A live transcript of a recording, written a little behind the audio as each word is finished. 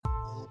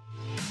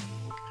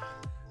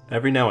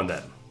Every now and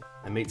then,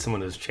 I meet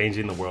someone who's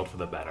changing the world for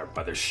the better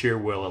by their sheer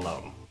will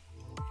alone.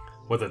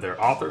 Whether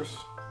they're authors,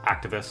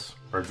 activists,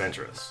 or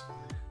adventurers,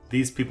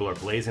 these people are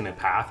blazing a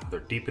path with their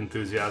deep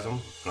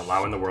enthusiasm and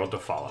allowing the world to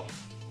follow.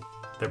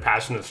 Their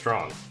passion is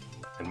strong,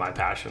 and my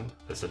passion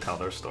is to tell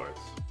their stories.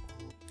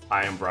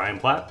 I am Brian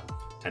Platt,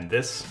 and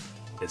this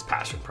is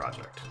Passion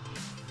Project.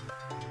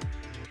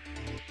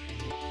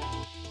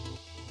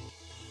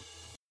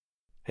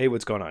 Hey,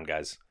 what's going on,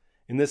 guys?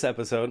 In this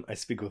episode, I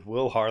speak with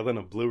Will Harlan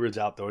of Blue Ridge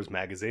Outdoors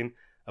magazine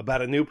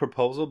about a new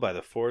proposal by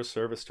the Forest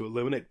Service to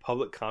eliminate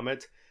public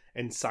comment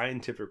and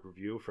scientific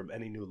review from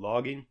any new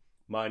logging,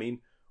 mining,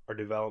 or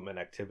development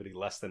activity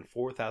less than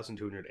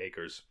 4,200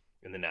 acres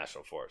in the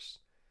National Forest.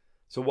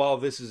 So while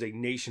this is a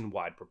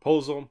nationwide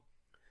proposal,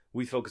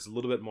 we focus a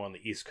little bit more on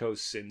the East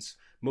Coast since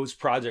most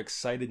projects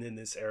cited in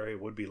this area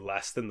would be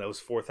less than those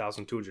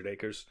 4,200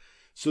 acres.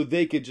 So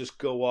they could just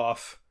go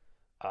off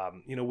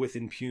with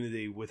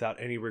impunity without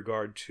any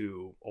regard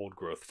to old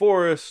growth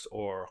forest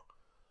or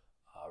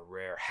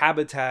rare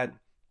habitat.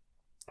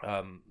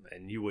 And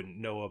you wouldn't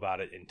know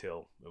about it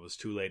until it was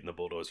too late and the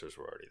bulldozers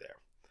were already there.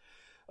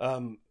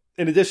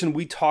 In addition,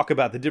 we talk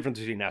about the difference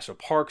between national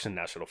parks and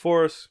national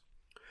forests,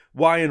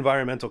 why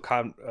environmental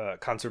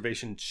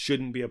conservation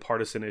shouldn't be a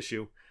partisan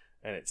issue.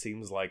 And it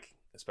seems like,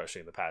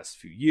 especially in the past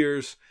few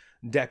years,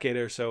 decade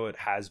or so, it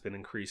has been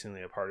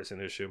increasingly a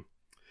partisan issue.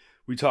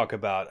 We talk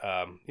about,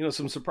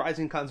 some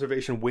surprising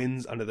conservation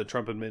wins under the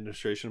Trump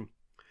administration.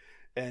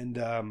 And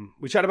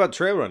we chat about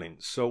trail running.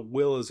 So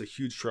Will is a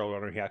huge trail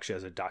runner. He actually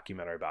has a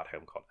documentary about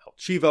him called El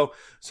Chivo.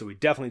 So we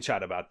definitely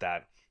chat about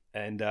that.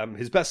 And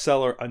his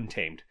bestseller,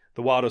 Untamed,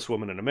 The Wildest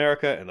Woman in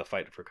America and the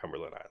Fight for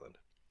Cumberland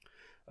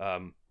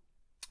Island.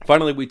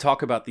 Finally, we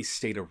talk about the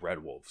state of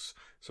red wolves.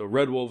 So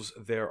red wolves,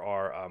 there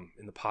are,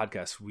 in the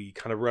podcast, we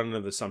kind of run under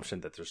the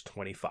assumption that there's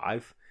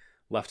 25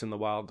 left in the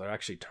wild. There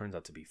actually turns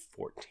out to be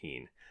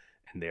 14.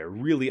 And they're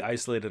really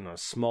isolated on a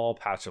small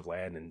patch of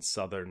land in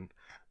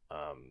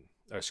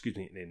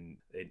in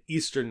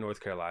eastern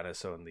North Carolina,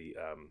 so in the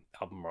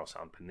Albemarle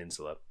Sound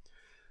Peninsula.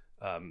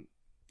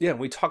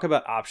 We talk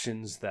about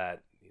options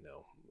that,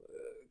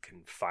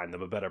 can find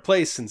them a better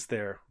place since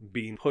they're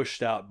being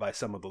pushed out by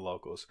some of the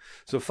locals.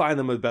 So find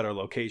them a better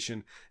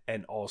location,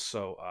 and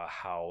also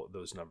how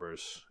those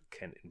numbers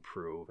can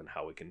improve and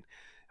how we can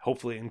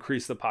hopefully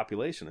increase the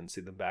population and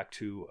see them back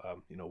to,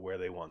 where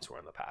they once were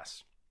in the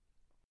past.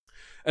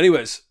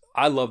 Anyways,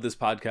 I love this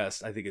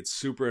podcast. I think it's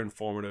super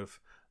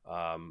informative,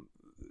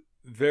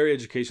 very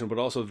educational, but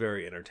also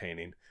very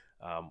entertaining.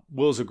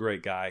 Will's a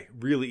great guy,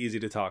 really easy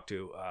to talk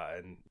to,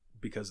 and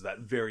because of that,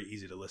 very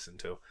easy to listen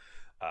to.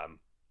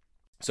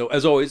 So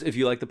as always, if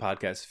you like the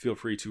podcast, feel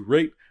free to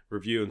rate,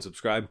 review, and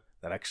subscribe.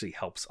 That actually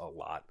helps a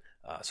lot.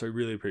 So I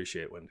really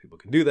appreciate when people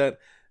can do that.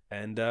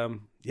 And I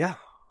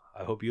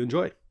hope you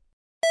enjoy.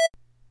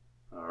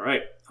 All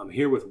right, I'm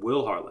here with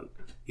Will Harlan.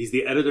 He's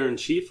the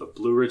editor-in-chief of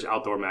Blue Ridge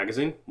Outdoor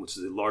magazine, which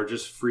is the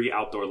largest free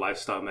outdoor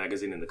lifestyle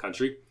magazine in the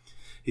country.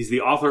 He's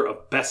the author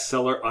of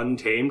bestseller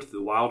Untamed,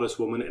 The Wildest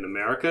Woman in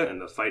America and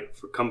the Fight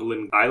for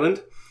Cumberland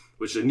Island,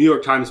 which is a New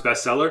York Times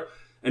bestseller.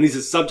 And he's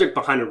the subject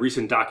behind a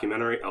recent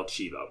documentary, El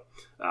Chivo,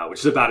 which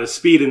is about his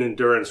speed and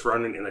endurance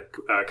running in the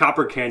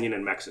Copper Canyon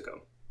in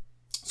Mexico.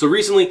 So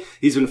recently,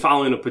 he's been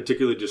following a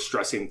particularly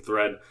distressing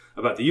thread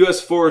about the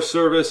U.S. Forest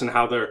Service and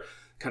how they're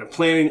kind of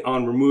planning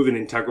on removing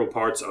integral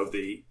parts of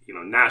the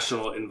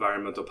National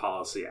Environmental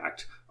Policy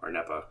Act, or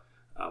NEPA,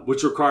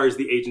 which requires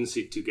the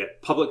agency to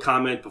get public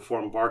comment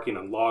before embarking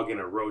on logging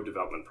or road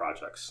development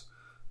projects.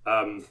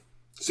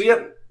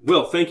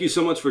 Will, thank you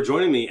so much for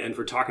joining me and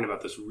for talking about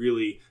this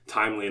really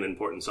timely and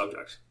important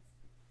subject.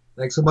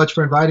 Thanks so much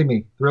for inviting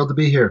me. Thrilled to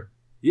be here.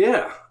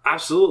 Yeah,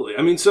 absolutely.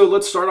 So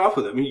let's start off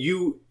with it.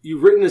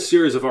 You've written a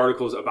series of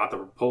articles about the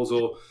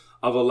proposal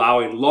of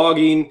allowing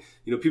logging,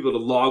 people to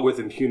log with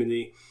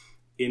impunity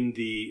in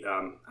the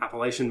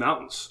Appalachian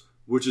Mountains,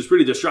 which is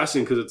pretty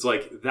distressing because it's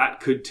like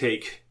that could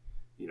take,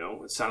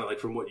 it sounded like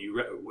from what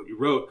you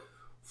wrote,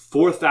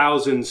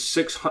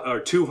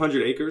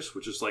 4,200 acres,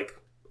 which is like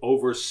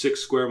over 6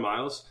 square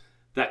miles.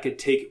 That could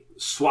take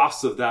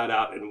swaths of that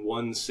out in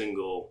one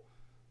single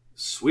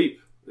sweep.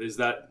 Is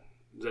that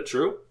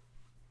true?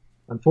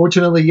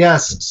 Unfortunately,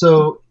 yes.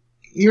 So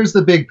here's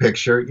the big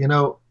picture.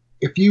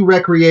 If you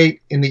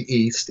recreate in the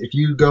East, if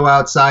you go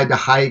outside to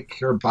hike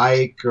or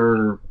bike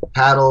or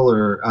paddle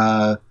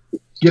or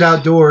get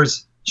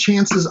outdoors,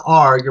 chances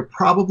are you're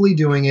probably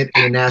doing it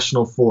in a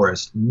national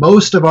forest.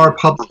 Most of our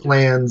public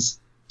lands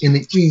in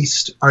the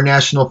East are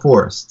national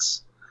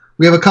forests.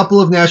 We have a couple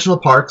of national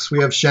parks.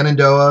 We have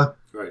Shenandoah.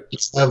 Right. We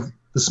have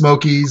the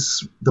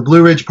Smokies. The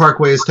Blue Ridge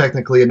Parkway is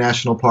technically a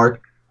national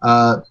park.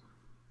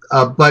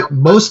 But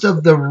most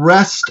of the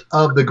rest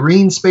of the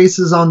green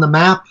spaces on the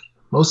map,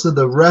 most of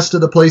the rest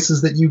of the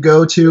places that you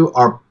go to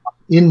are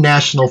in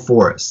national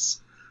forests.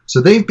 So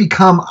they've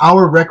become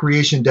our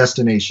recreation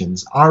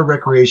destinations, our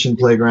recreation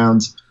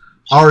playgrounds,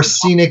 our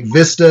scenic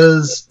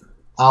vistas,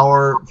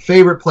 our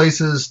favorite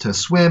places to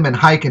swim and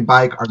hike and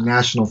bike are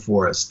national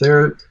forests.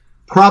 They're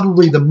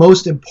probably the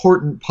most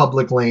important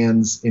public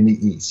lands in the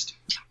East.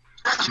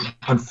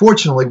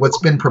 Unfortunately, what's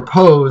been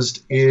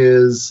proposed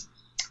is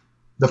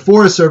the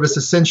Forest Service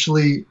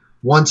essentially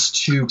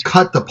wants to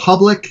cut the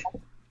public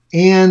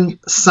and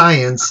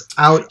science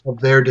out of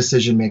their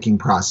decision-making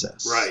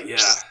process. Right, yeah.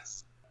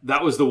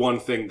 That was the one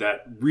thing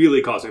that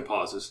really caused me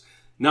pauses.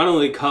 Not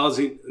only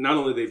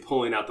are they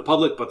pulling out the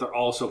public, but they're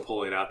also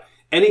pulling out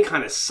any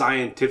kind of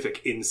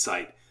scientific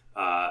insight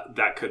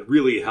that could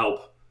really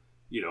help,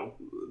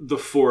 the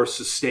forest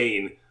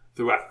sustain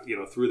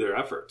through their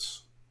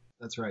efforts.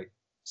 That's right.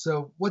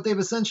 So what they've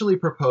essentially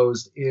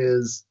proposed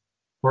is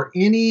for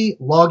any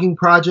logging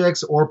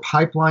projects or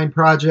pipeline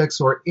projects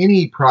or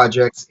any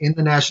projects in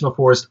the National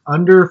Forest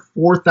under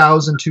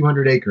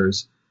 4,200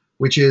 acres,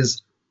 which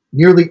is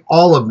nearly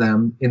all of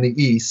them in the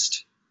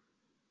east,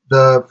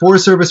 the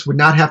Forest Service would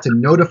not have to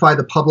notify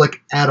the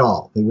public at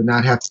all. They would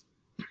not have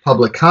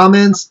public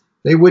comments.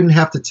 They wouldn't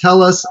have to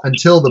tell us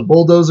until the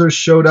bulldozers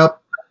showed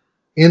up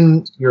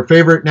in your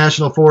favorite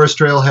National Forest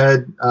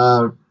trailhead,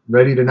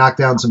 ready to knock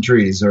down some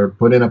trees or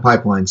put in a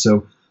pipeline.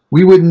 So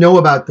we would know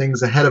about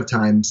things ahead of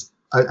time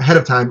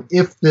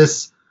if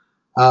this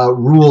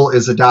rule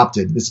is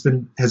adopted. This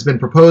has been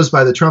proposed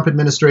by the Trump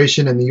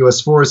administration and the U.S.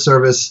 Forest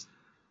Service.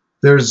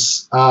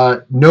 There's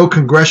no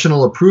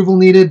congressional approval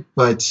needed,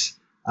 but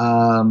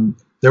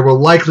there will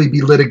likely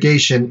be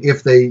litigation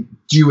if they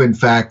do, in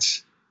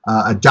fact,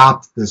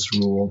 adopt this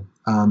rule,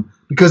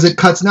 because it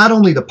cuts not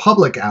only the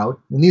public out,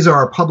 and these are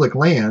our public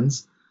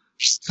lands,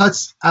 it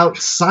cuts out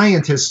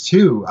scientists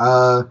too.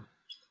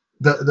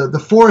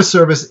 The Forest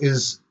Service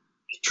is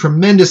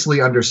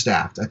tremendously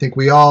understaffed. I think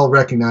we all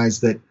recognize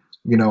that,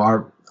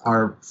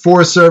 our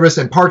Forest Service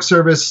and Park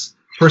Service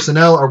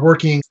personnel are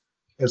working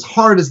as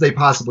hard as they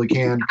possibly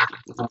can.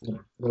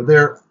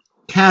 They're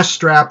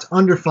cash-strapped,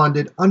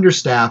 underfunded,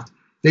 understaffed.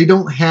 They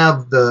don't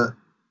have the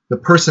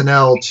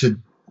personnel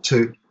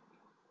to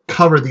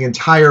cover the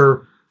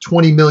entire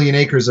 20 million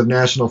acres of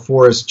national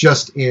forest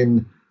just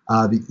in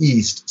the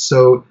east.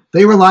 So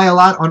they rely a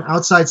lot on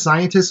outside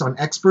scientists, on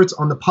experts,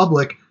 on the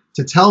public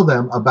to tell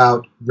them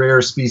about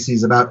rare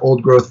species, about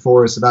old-growth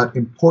forests, about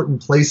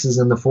important places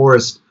in the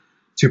forest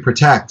to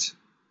protect.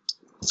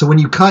 So when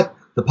you cut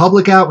the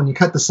public out, when you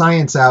cut the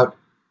science out,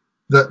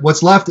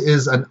 what's left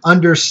is an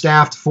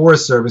understaffed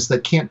Forest Service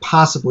that can't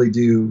possibly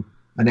do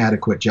an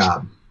adequate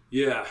job.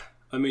 Yeah,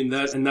 I mean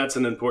that's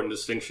an important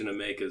distinction to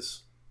make.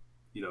 Is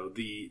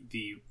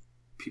the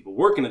people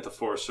working at the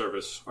Forest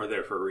Service are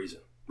there for a reason,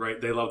 right?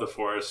 They love the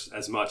forest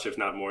as much, if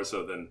not more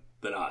so,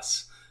 than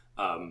us.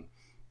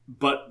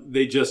 But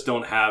they just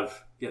don't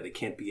have. They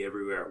can't be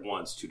everywhere at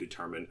once to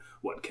determine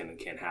what can and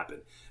can't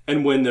happen.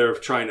 And when they're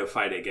trying to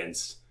fight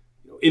against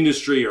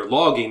industry or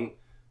logging,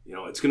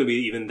 it's going to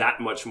be even that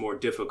much more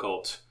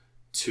difficult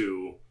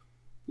to,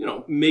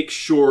 make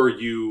sure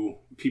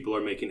people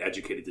are making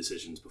educated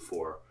decisions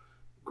before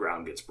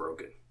ground gets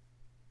broken.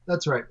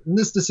 That's right. And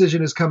this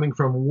decision is coming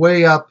from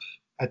way up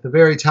at the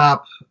very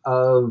top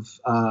of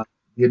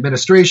the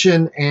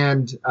administration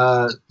and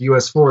the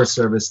U.S. Forest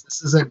Service.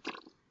 This isn't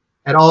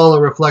at all a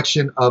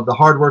reflection of the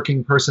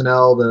hardworking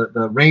personnel,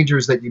 the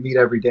rangers that you meet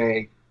every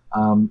day.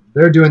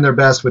 They're doing their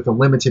best with the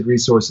limited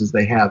resources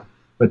they have.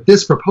 But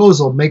this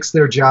proposal makes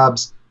their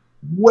jobs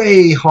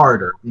way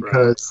harder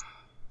because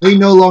they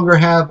no longer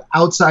have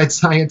outside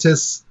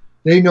scientists.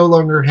 They no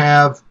longer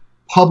have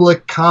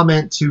public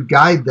comment to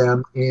guide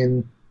them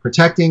in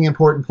protecting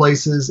important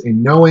places,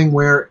 in knowing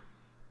where,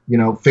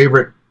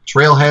 favorite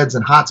trailheads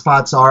and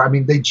hotspots are. I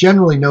mean, they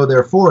generally know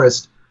their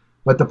forest,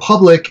 but the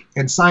public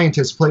and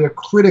scientists play a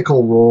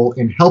critical role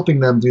in helping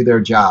them do their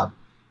job.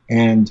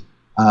 And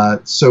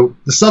so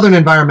the Southern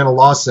Environmental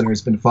Law Center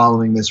has been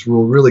following this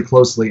rule really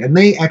closely, and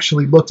they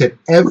actually looked at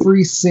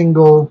every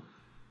single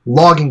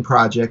logging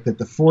project that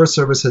the Forest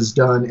Service has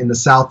done in the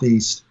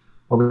Southeast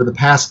over the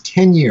past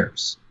 10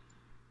 years.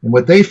 And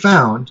what they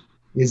found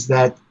is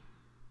that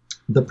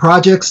the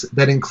projects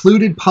that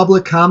included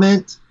public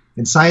comment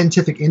and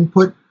scientific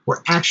input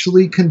were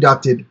actually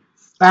conducted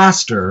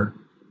faster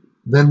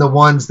than the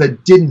ones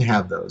that didn't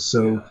have those.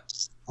 So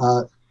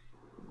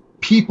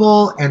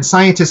people and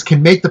scientists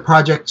can make the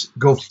project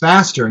go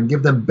faster and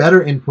give them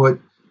better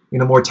input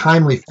in a more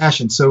timely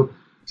fashion. So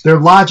their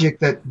logic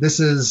that this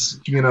is,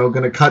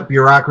 going to cut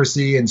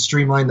bureaucracy and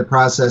streamline the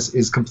process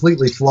is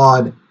completely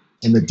flawed.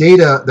 And the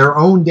data, their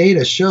own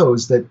data,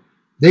 shows that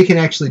they can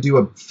actually do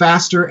a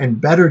faster and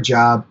better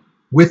job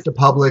with the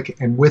public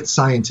and with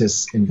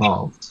scientists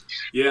involved.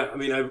 Yeah, I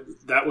mean,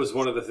 that was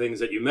one of the things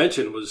that you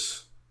mentioned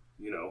was,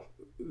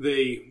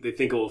 they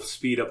think it will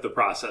speed up the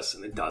process,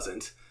 and it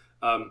doesn't.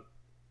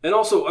 And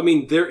also, I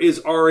mean, there is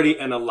already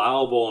an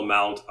allowable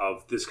amount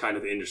of this kind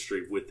of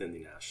industry within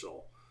the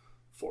national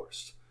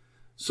forest.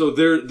 So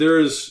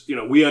there's,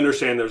 we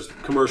understand there's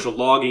commercial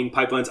logging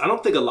pipelines. I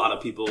don't think a lot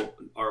of people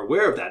are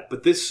aware of that,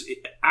 but this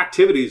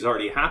activity is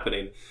already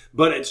happening,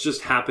 but it's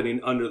just happening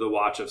under the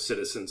watch of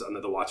citizens,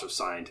 under the watch of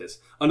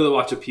scientists, under the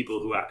watch of people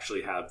who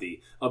actually have the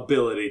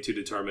ability to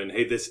determine,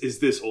 hey, is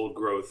this old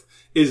growth?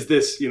 Is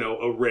this,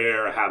 a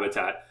rare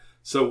habitat?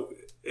 So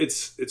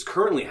it's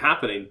currently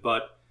happening,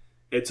 but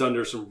it's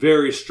under some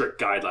very strict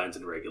guidelines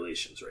and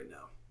regulations right now.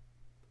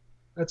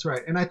 That's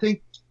right. And I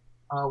think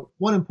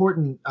one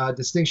important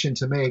distinction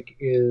to make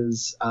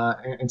is,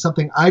 and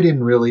something I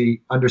didn't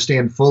really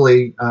understand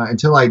fully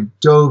until I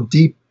dove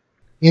deep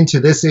into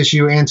this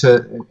issue and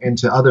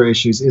to other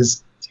issues,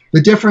 is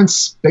the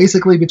difference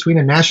basically between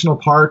a national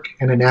park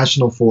and a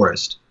national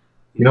forest.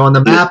 You know, on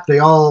the map, they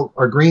all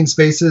are green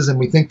spaces, and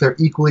we think they're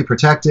equally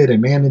protected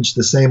and managed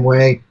the same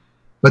way,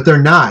 but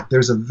they're not.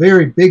 There's a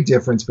very big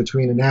difference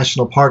between a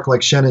national park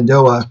like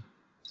Shenandoah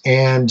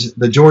and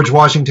the George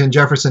Washington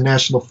Jefferson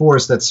National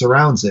Forest that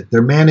surrounds it.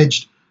 They're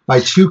managed by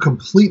two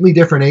completely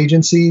different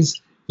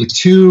agencies with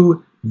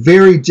two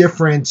very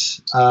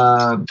different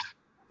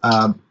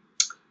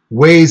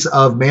ways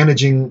of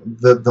managing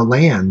the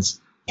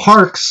lands.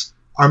 Parks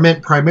are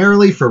meant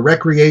primarily for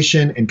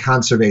recreation and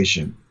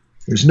conservation.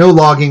 There's no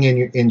logging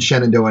in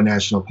Shenandoah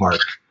National Park.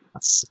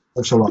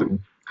 Social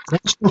logging.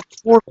 National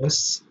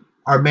forests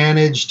are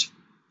managed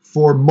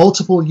for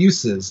multiple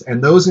uses,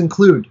 and those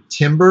include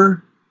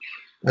timber,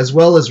 as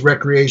well as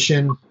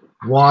recreation,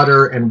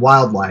 water, and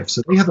wildlife.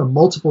 So they have a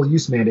multiple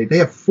use mandate. They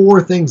have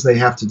 4 things they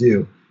have to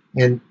do.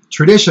 And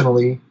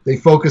traditionally, they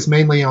focus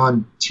mainly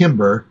on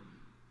timber,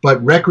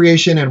 but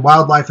recreation and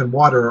wildlife and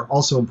water are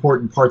also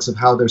important parts of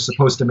how they're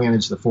supposed to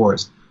manage the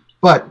forest.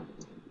 But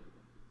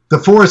the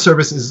Forest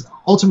Service is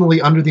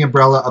ultimately under the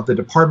umbrella of the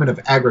Department of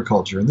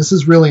Agriculture, and this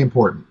is really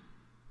important.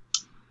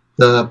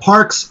 The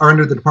parks are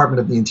under the Department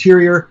of the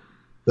Interior.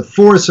 The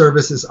Forest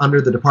Service is under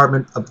the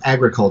Department of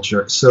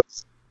Agriculture. So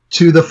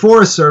to the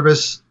Forest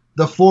Service,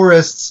 the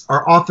forests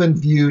are often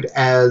viewed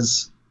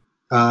as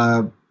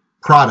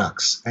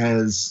products,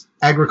 as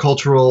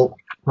agricultural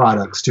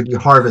products to be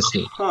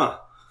harvested. Huh.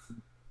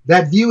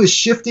 That view is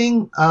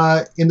shifting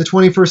in the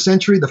 21st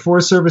century. The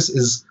Forest Service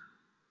is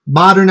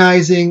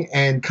modernizing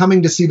and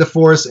coming to see the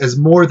forest as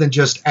more than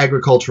just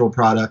agricultural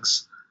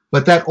products.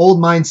 But that old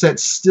mindset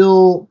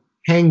still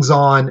hangs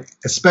on,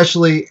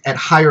 especially at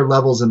higher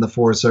levels in the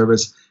Forest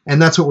Service.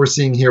 And that's what we're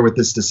seeing here with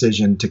this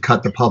decision to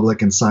cut the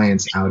public and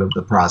science out of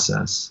the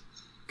process.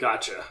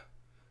 Gotcha.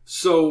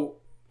 So,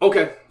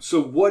 okay.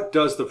 So what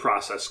does the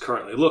process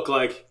currently look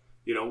like?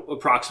 You know,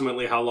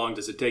 approximately how long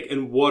does it take?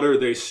 And what are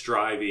they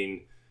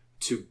striving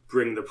to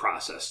bring the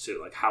process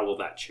to? Like, how will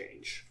that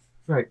change?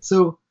 Right.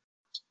 So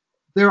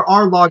there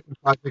are logging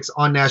projects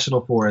on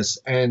national forests,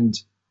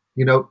 and,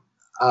 you know,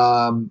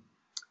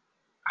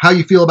 how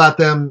you feel about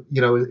them,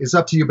 you know, is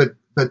up to you,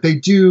 but they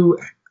do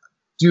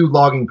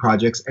logging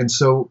projects. And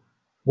so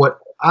what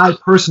I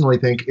personally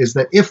think is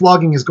that if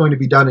logging is going to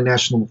be done in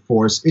national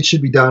forests, it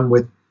should be done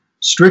with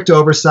strict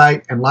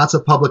oversight and lots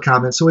of public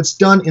comment, so it's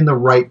done in the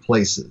right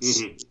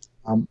places.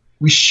 Mm-hmm.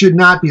 We should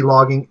not be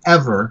logging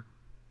ever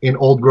in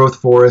old growth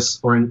forests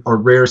or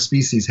rare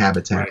species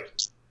habitat.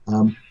 Right.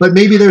 But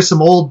maybe there's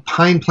some old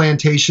pine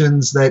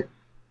plantations that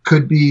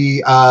could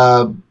be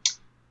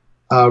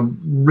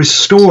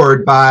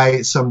restored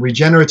by some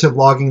regenerative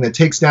logging that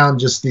takes down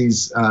just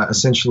these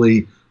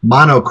essentially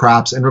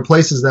monocrops and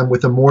replaces them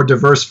with a more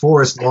diverse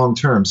forest long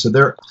term. So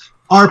there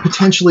are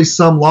potentially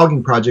some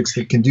logging projects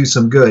that can do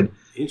some good.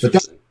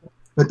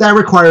 But that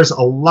requires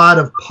a lot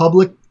of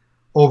public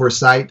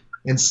oversight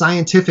and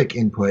scientific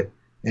input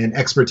and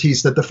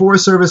expertise that the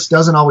Forest Service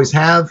doesn't always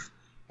have.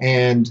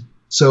 And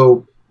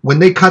so when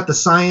they cut the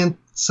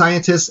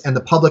scientists and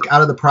the public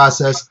out of the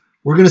process,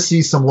 we're going to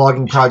see some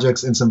logging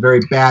projects in some very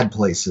bad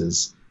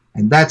places.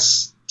 And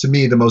that's, to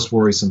me, the most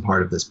worrisome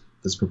part of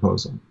this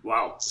proposal.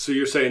 Wow. So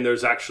you're saying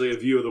there's actually a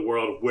view of the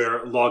world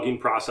where logging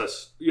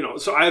process, you know,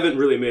 so I haven't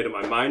really made up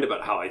my mind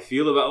about how I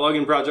feel about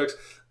logging projects.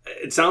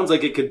 It sounds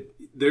like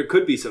there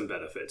could be some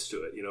benefits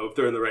to it, you know, if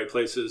they're in the right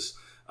places,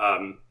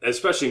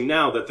 especially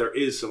now that there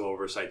is some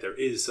oversight, there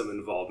is some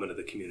involvement of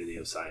the community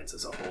of science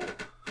as a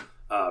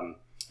whole.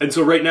 And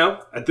so right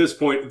now, at this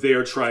point, they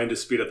are trying to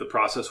speed up the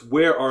process.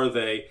 Where are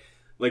they?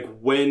 Like,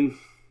 when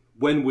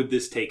would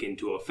this take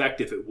into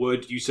effect, if it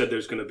would? You said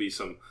there's going to be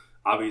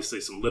obviously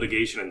some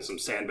litigation and some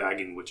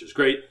sandbagging, which is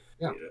great.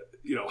 Yeah.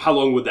 You know, how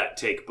long would that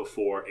take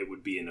before it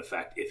would be in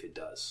effect, if it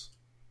does?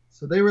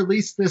 So they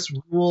released this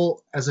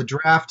rule as a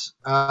draft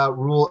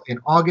rule in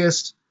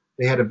August.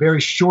 They had a very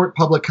short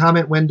public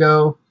comment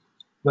window,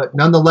 but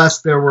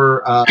nonetheless, there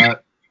were, I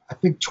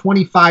think,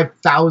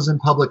 25,000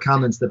 public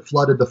comments that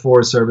flooded the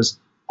Forest Service,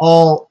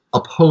 all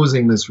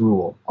opposing this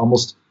rule.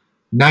 Almost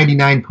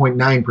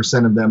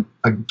 99.9% of them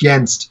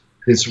against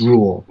this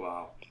rule.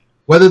 Wow.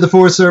 Whether the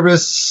Forest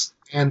Service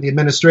and the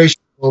administration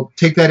will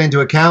take that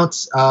into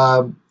account,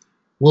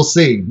 we'll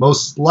see.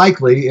 Most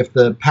likely, if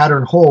the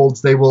pattern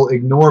holds, they will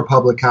ignore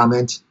public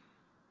comment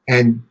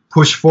and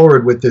push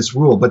forward with this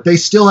rule. But they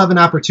still have an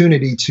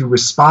opportunity to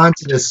respond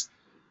to this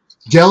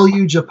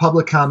deluge of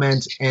public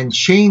comment and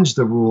change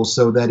the rule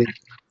so that it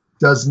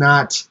does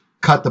not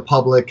cut the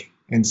public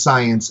and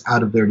science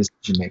out of their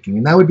decision making.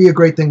 And that would be a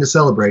great thing to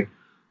celebrate.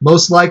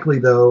 Most likely,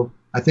 though,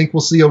 I think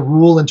we'll see a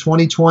rule in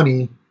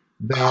 2020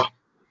 that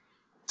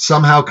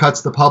somehow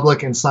cuts the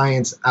public and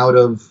science out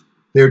of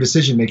their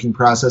decision-making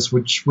process,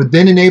 which would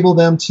then enable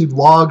them to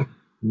log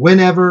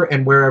whenever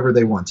and wherever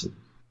they wanted.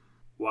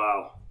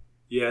 Wow.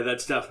 Yeah,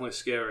 that's definitely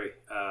scary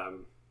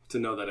to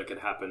know that it could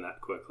happen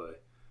that quickly.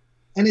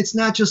 And it's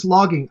not just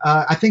logging.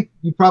 I think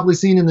you've probably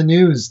seen in the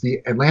news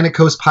the Atlantic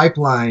Coast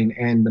Pipeline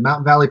and the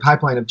Mountain Valley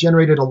Pipeline have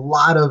generated a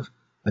lot of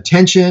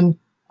attention,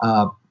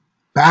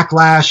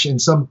 backlash in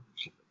some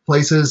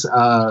places,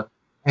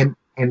 and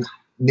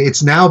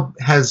it's now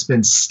has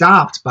been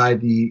stopped by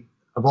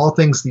of all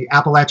things, the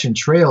Appalachian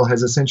Trail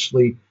has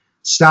essentially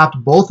stopped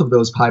both of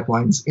those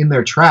pipelines in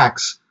their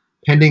tracks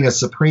pending a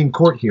Supreme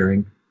Court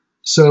hearing.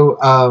 So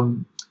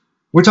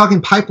we're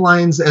talking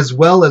pipelines as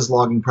well as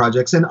logging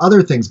projects and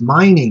other things,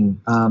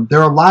 mining.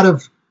 There are a lot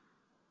of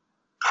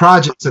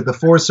projects that the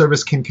Forest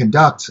Service can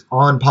conduct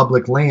on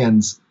public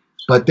lands,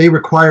 but they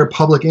require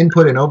public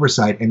input and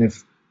oversight. And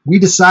if we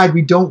decide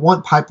we don't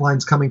want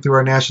pipelines coming through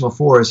our national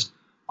forest,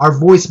 our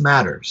voice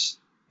matters.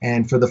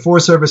 And for the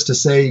Forest Service to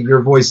say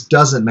your voice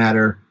doesn't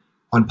matter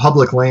on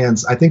public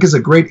lands, I think is a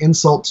great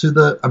insult to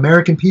the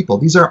American people.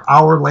 These are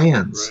our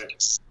lands.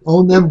 Right. We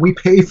own them, we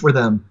pay for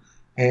them,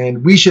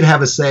 and we should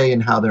have a say in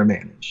how they're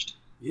managed.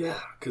 Yeah,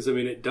 because I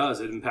mean, it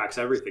does. It impacts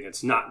everything.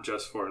 It's not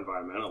just for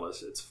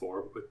environmentalists. It's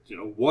for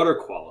water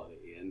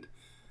quality and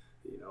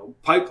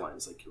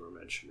pipelines, like you were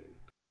mentioning.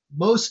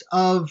 Most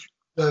of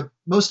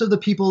the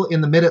people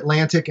in the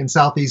Mid-Atlantic and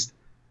Southeast,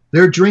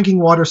 their drinking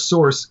water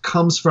source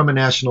comes from a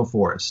national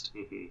forest.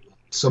 Mm-hmm.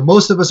 So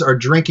most of us are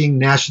drinking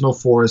national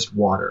forest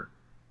water.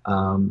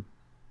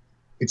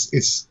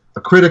 It's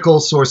a critical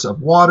source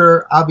of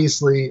water,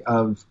 obviously,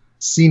 of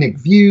scenic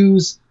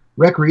views.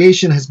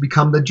 Recreation has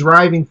become the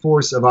driving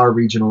force of our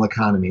regional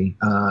economy.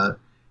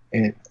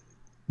 And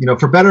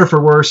for better or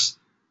for worse,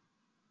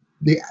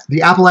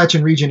 the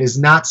Appalachian region is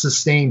not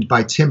sustained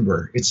by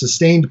timber. It's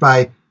sustained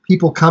by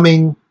people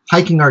coming,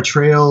 hiking our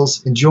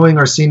trails, enjoying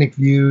our scenic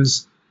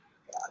views.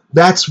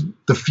 That's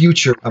the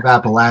future of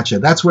Appalachia.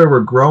 That's where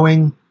we're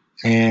growing,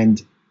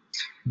 and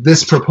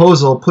this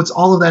proposal puts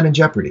all of that in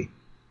jeopardy.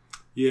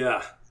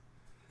 Yeah.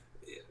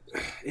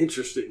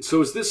 Interesting. So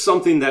is this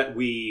something that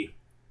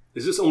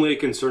is this only a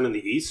concern in the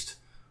East,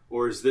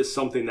 or is this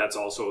something that's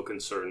also a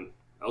concern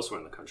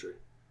elsewhere in the country?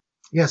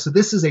 Yeah, so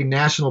this is a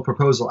national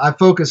proposal. I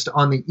focused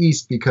on the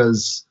East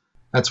because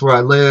that's where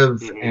I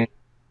live, mm-hmm. and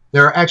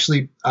there are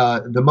actually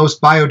the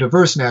most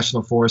biodiverse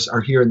national forests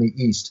are here in the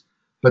East,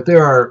 but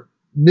there are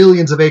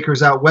millions of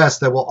acres out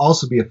west that will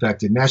also be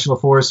affected. National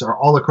forests are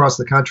all across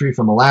the country,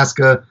 from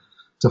Alaska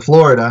to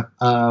Florida,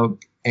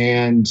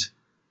 and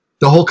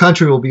the whole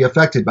country will be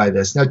affected by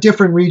this. Now,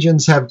 different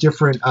regions have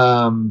different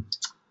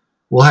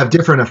will have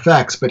different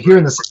effects, but here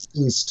in the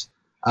Southeast,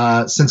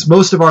 since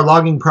most of our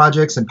logging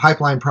projects and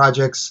pipeline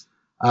projects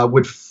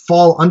would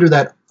fall under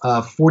that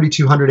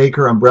 4,200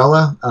 acre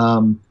umbrella,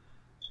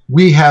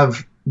 we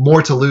have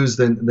more to lose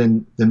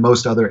than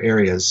most other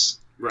areas.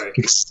 Right.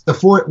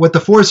 What the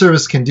Forest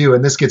Service can do,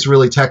 and this gets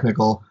really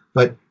technical,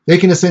 but they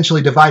can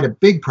essentially divide a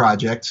big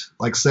project,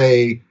 like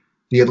say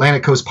the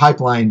Atlantic Coast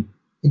Pipeline,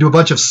 into a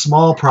bunch of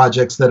small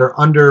projects that are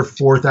under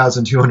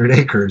 4,200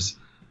 acres,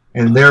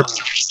 and they're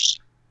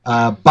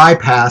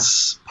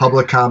bypass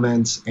public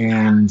comment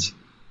and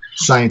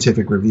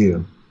scientific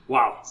review.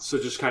 Wow. So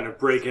just kind of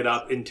break it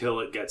up until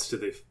it gets to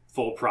the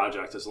full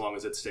project, as long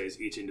as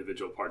each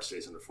individual part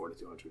stays under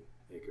 4,200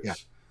 acres. Yeah.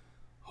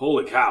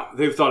 Holy cow.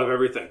 They've thought of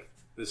everything.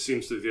 This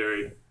seems to be a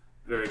very,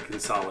 very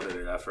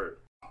consolidated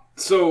effort.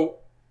 So,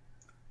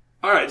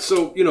 all right.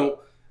 So,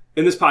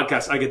 in this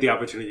podcast, I get the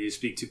opportunity to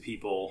speak to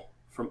people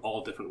from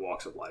all different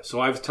walks of life. So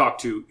I've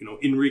talked to,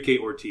 Enrique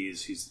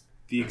Ortiz. He's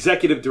the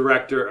executive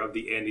director of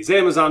the Andes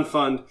Amazon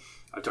Fund.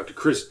 I've talked to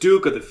Chris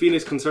Duke of the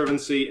Phoenix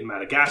Conservancy in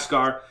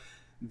Madagascar.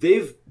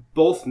 They've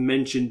both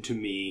mentioned to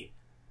me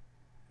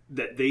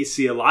that they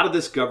see a lot of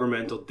this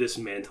governmental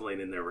dismantling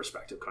in their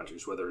respective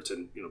countries, whether it's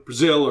in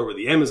Brazil or where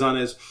the Amazon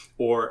is,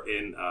 or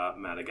in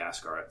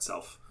Madagascar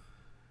itself.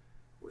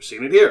 We're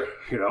seeing it here,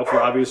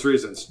 for obvious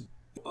reasons.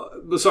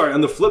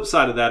 On the flip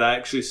side of that, I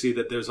actually see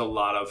that there's a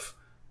lot of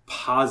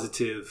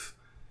positive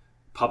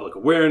public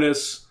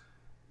awareness,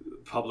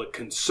 public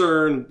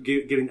concern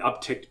getting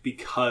upticked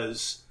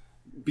because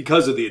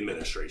of the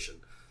administration.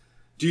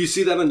 Do you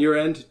see that on your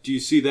end? Do you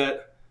see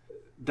that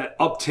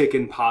uptick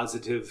in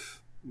positive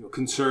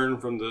concern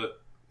from the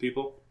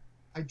people?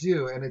 I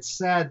do, and it's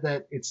sad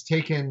that it's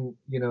taken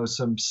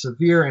some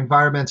severe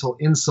environmental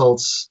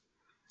insults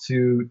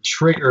to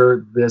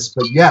trigger this.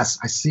 But yes,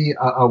 I see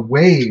a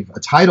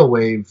tidal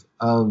wave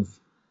of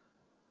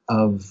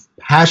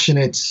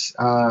passionate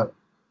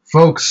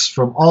folks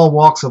from all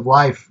walks of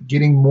life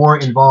getting more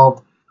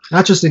involved,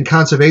 not just in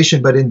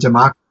conservation but in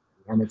democracy,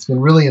 and it's been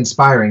really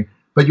inspiring.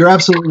 But you're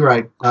absolutely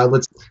right.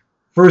 Let's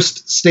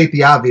first state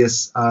the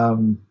obvious.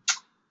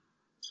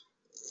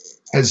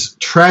 As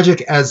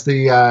tragic as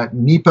the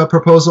NEPA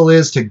proposal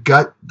is to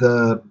gut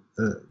the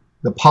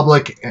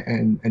public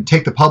and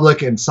take the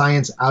public and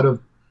science out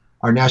of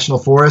our national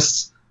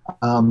forests,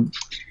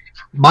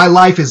 my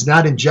life is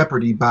not in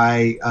jeopardy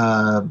by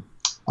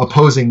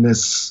opposing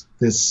this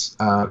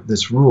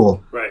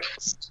rule. Right.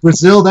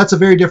 Brazil, that's a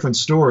very different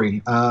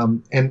story,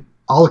 and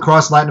all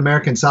across Latin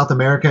America and South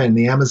America and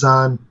the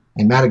Amazon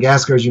and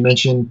Madagascar, as you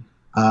mentioned,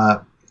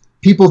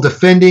 people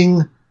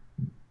defending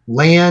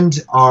land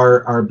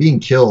are being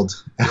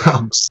killed.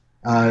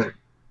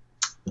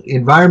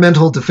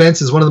 environmental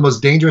defense is one of the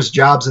most dangerous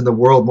jobs in the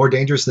world, more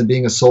dangerous than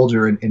being a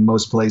soldier in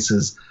most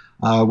places.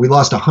 We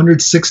lost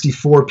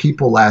 164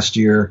 people last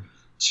year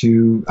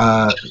to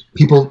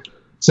people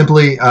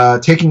simply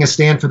taking a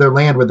stand for their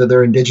land, whether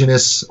they're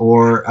indigenous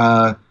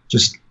or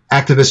just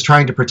activists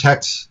trying to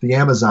protect the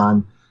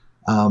Amazon.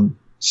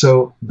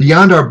 So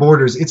beyond our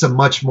borders, it's a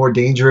much more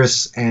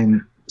dangerous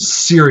and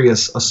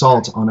serious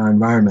assault on our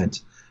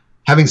environment.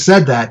 Having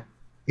said that,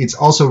 it's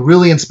also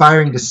really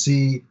inspiring to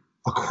see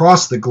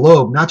across the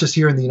globe, not just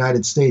here in the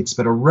United States,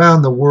 but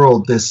around the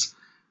world, this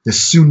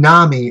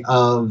tsunami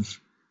of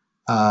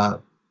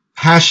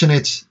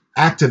passionate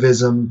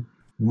activism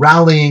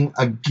rallying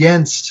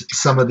against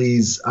some of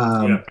these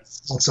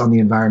assaults on the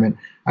environment.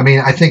 I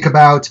mean, I think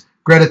about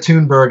Greta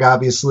Thunberg,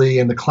 obviously,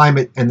 and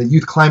the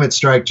youth climate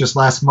strike just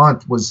last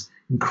month was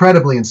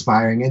incredibly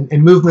inspiring,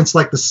 and movements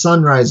like the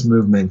Sunrise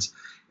Movement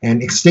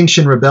and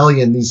Extinction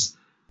Rebellion, these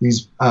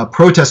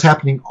protests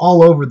happening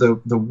all over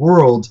the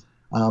world.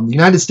 The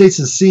United States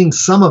is seeing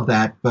some of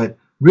that, but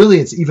really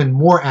it's even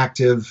more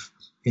active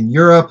in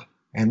Europe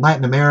and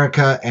Latin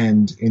America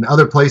and in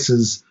other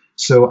places.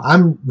 So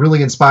I'm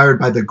really inspired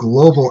by the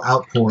global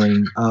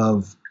outpouring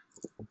of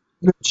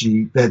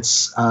energy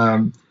that's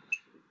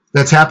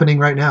happening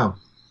right now.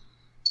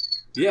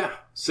 Yeah,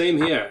 same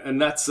here.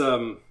 And that's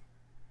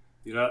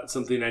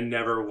something I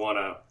never want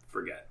to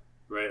forget,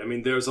 right? I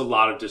mean, there's a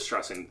lot of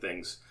distressing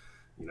things.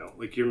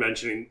 Like you're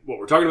mentioning, what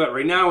we're talking about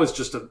right now is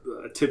just a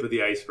tip of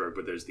the iceberg,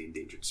 but there's the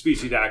Endangered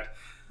Species Act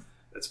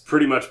that's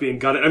pretty much being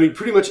gutted. I mean,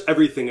 pretty much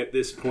everything at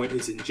this point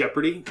is in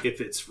jeopardy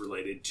if it's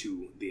related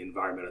to the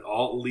environment at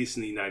all, at least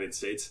in the United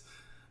States.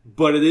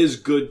 But it is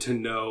good to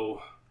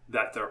know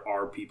that there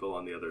are people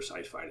on the other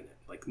side fighting it.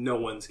 Like, no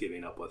one's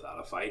giving up without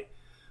a fight.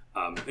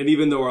 And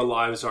even though our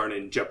lives aren't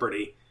in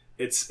jeopardy,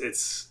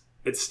 it's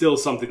still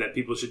something that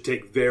people should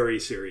take very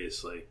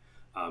seriously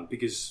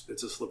because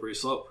it's a slippery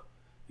slope.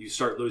 You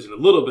start losing a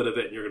little bit of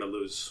it and you're going to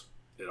lose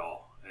it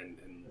all.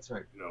 And that's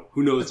right.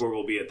 Who knows where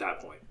we'll be at that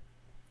point.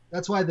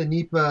 That's why the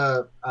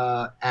NEPA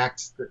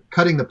Act,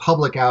 cutting the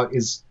public out,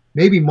 is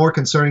maybe more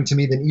concerning to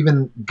me than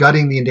even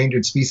gutting the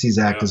Endangered Species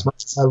Act. Yeah. As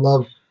much as I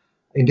love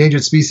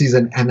endangered species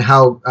and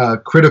how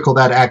critical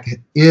that act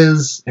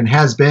is and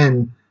has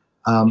been,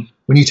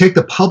 when you take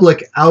the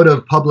public out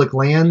of public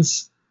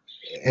lands,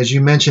 as you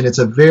mentioned, it's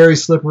a very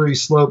slippery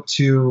slope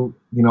to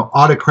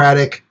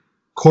autocratic,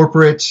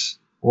 corporate,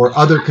 or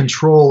other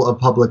control of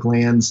public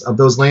lands, of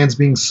those lands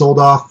being sold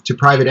off to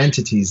private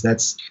entities.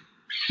 That's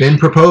been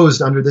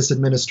proposed under this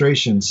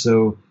administration.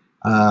 So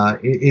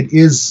it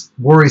is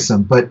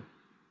worrisome. But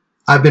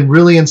I've been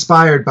really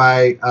inspired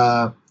by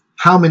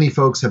how many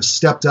folks have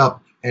stepped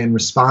up and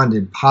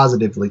responded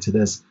positively to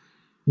this.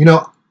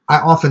 I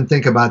often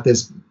think about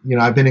this.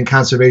 I've been in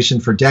conservation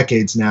for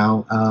decades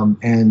now,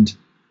 and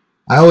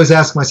I always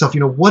ask myself,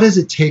 what does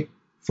it take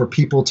for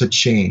people to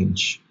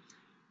change?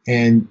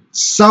 And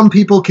some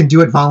people can do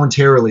it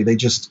voluntarily. They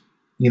just,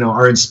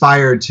 are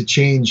inspired to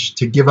change,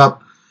 to give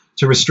up,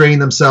 to restrain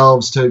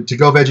themselves, to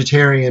go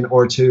vegetarian,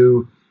 or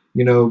to,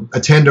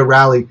 attend a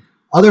rally.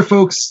 Other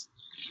folks,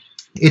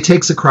 it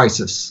takes a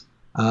crisis.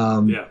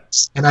 And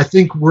I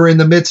think we're in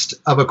the midst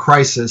of a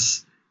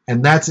crisis,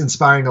 and that's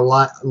inspiring a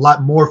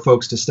lot more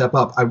folks to step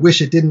up. I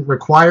wish it didn't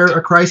require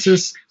a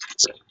crisis,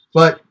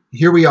 but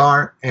here we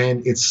are,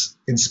 and it's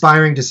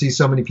inspiring to see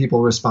so many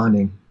people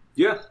responding.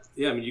 Yeah,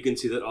 I mean, you can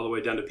see that all the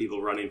way down to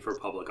people running for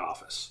public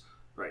office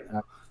right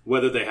now.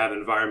 Whether they have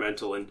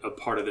environmental and a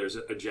part of their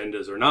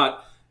agendas or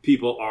not,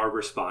 people are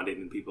responding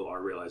and people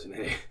are realizing,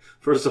 hey,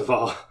 first of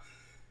all,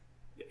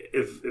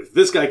 if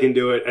this guy can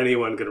do it,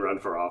 anyone can run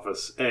for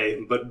office,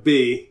 A. But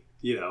B,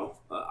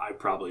 I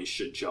probably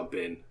should jump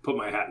in, put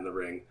my hat in the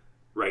ring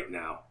right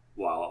now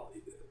while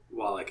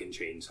I can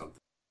change something.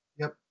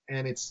 Yep,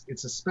 and it's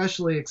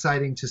especially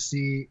exciting to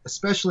see,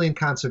 especially in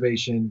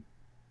conservation,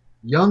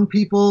 young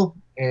people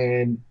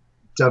and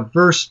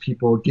diverse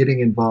people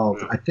getting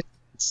involved. I think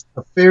it's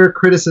a fair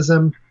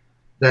criticism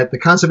that the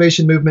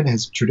conservation movement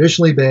has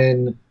traditionally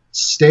been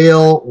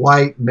stale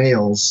white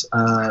males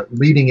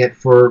leading it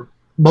for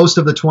most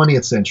of the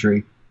 20th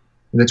century.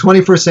 In the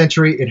 21st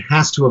century, it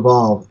has to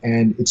evolve,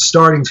 and it's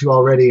starting to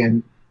already.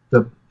 And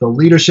the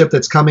leadership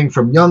that's coming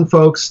from young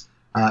folks,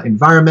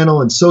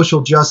 environmental and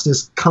social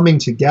justice coming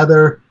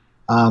together,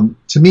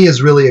 to me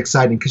is really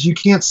exciting, because you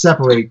can't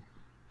separate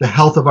the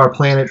health of our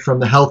planet from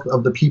the health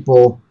of the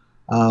people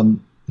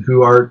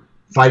who are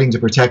fighting to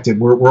protect it.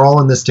 We're all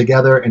in this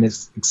together, and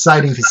it's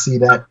exciting to see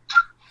that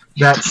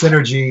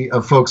synergy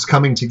of folks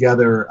coming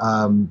together,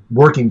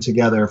 working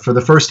together for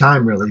the first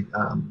time, really.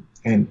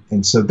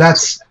 And so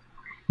that's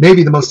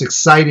maybe the most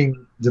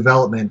exciting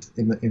development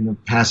in the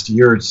past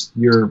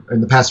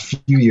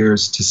few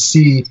years, to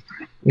see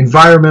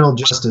environmental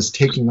justice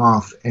taking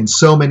off and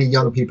so many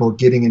young people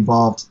getting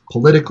involved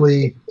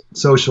politically,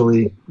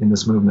 socially in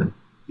this movement.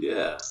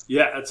 Yeah,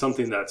 it's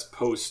something that's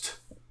post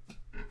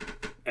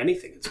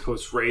anything. It's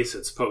post race.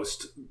 It's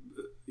post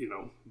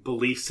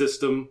belief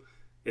system.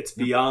 It's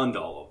beyond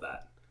all of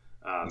that.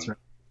 That's right.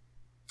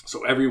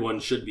 So everyone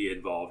should be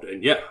involved.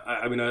 And yeah,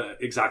 I mean,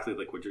 exactly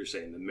like what you're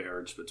saying, the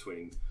marriage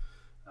between,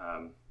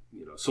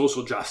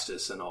 social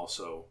justice and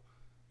also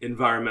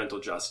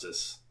environmental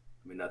justice.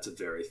 I mean, that's a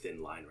very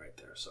thin line right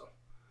there. So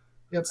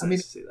yep. It's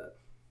nice to see that.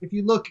 If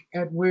you look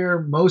at where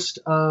most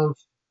of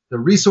the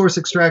resource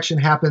extraction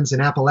happens in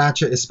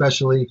Appalachia,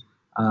 especially,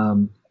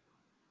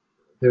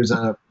 there's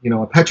a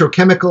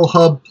petrochemical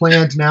hub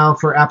planned now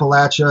for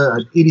Appalachia,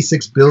 an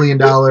 $86 billion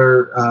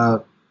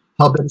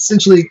hub that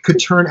essentially could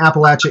turn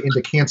Appalachia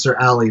into Cancer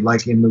Alley,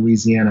 like in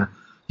Louisiana.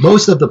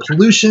 Most of the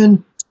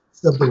pollution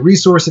of the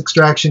resource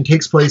extraction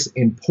takes place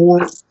in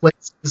poor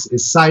places,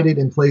 is sited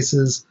in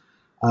places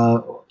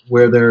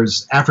where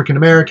there's African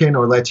American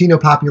or Latino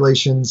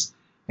populations,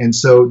 and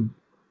so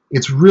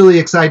it's really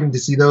exciting to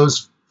see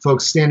those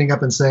folks standing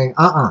up and saying,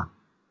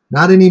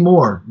 not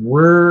anymore.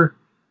 We're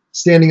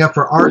standing up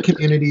for our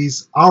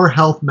communities. Our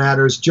health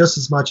matters just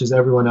as much as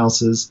everyone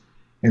else's.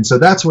 And so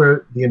that's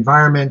where the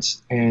environment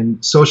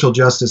and social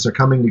justice are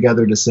coming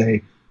together to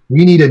say,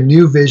 we need a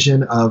new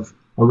vision of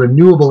a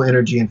renewable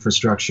energy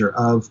infrastructure,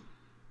 of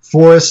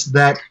forests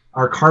that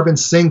are carbon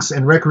sinks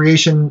and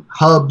recreation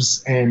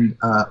hubs, and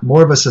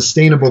more of a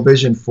sustainable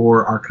vision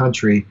for our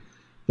country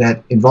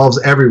that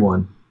involves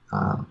everyone.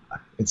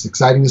 It's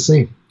exciting to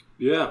see.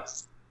 Yeah.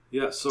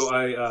 So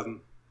I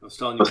was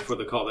telling you before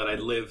the call that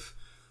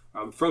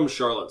I'm from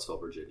Charlottesville,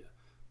 Virginia,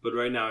 but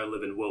right now I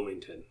live in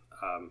Wilmington,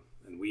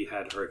 and we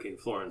had Hurricane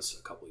Florence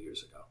a couple of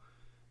years ago,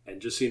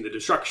 and just seeing the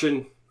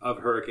destruction of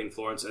Hurricane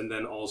Florence, and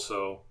then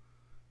also,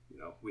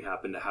 we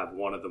happen to have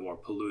one of the more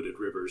polluted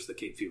rivers, the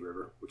Cape Fear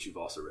River, which you've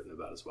also written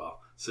about as well.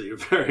 So you're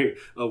very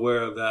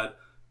aware of that.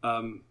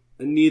 And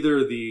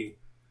neither the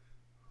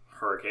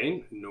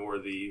hurricane nor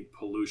the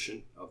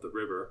pollution of the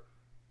river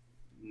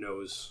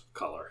knows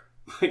color.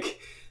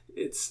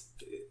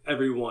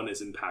 Everyone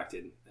is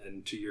impacted,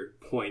 and to your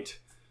point,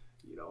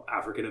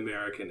 African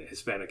American and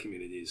Hispanic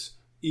communities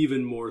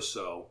even more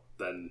so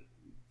than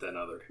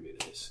other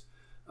communities.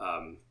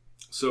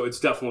 So it's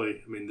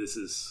definitely, this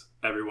is,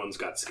 everyone's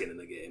got skin in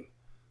the game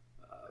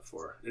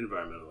for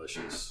environmental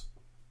issues.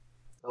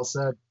 Well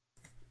said.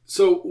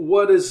 So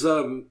what is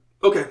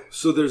okay?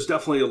 So there's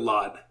definitely a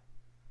lot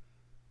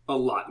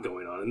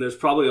going on, and there's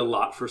probably a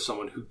lot for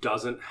someone who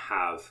doesn't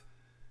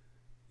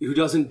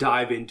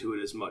dive into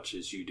it as much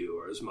as you do,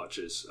 or as much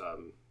as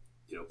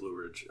Blue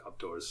Ridge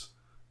Outdoors.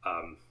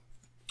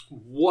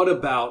 What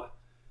about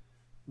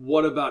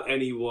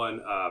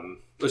anyone?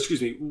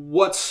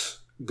 What's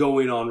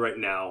going on right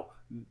now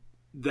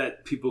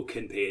that people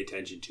can pay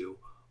attention to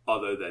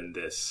other than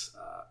this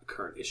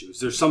current issue? Is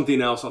there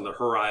something else on the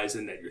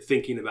horizon that you're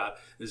thinking about?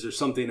 Is there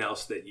something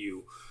else that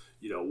you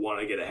want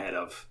to get ahead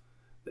of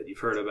that you've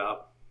heard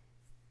about?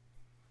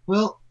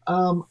 Well,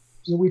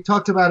 we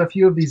talked about a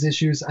few of these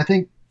issues. I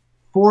think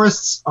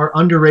forests are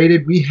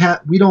underrated. We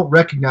don't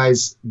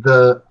recognize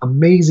the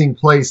amazing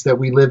place that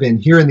we live in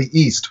here in the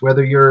East,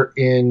 whether you're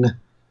in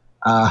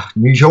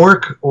New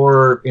York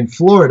or in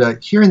Florida.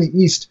 Here in the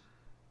East,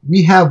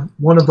 we have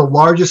one of the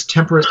largest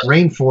temperate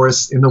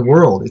rainforests in the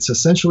world. It's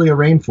essentially a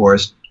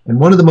rainforest, and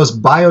one of the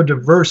most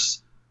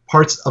biodiverse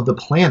parts of the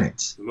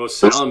planet. The most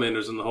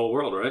salamanders in the whole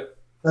world, right?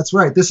 That's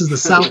right. This is the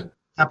salmon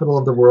capital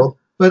of the world.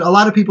 But a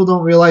lot of people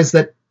don't realize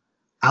that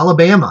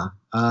Alabama,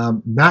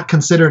 not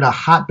considered a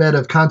hotbed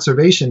of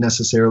conservation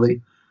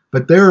necessarily,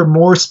 but there are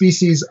more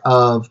species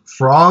of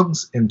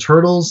frogs and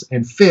turtles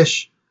and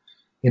fish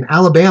in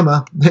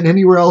Alabama than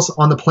anywhere else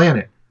on the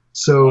planet.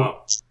 So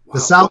wow. The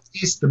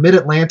Southeast, the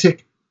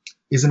Mid-Atlantic,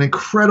 is an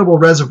incredible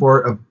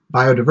reservoir of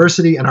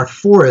biodiversity, and our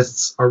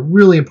forests are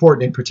really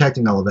important in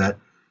protecting all of that.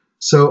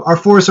 So our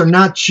forests are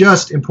not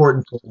just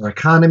important for our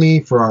economy,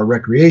 for our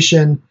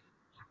recreation,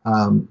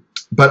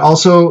 but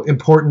also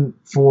important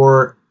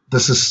for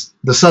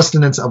the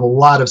sustenance of a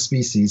lot of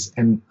species,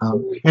 and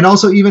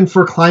also even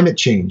for climate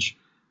change.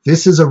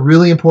 This is a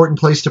really important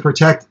place to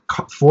protect.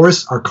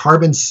 Forests are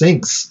carbon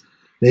sinks.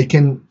 They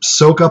can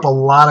soak up a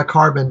lot of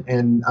carbon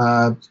and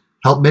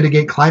help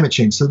mitigate climate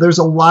change. So there's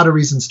a lot of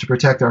reasons to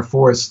protect our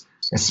forests,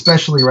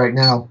 especially right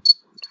now.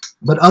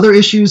 But other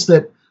issues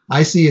that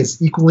I see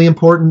as equally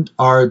important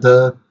are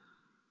the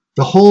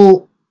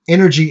whole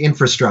energy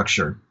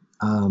infrastructure.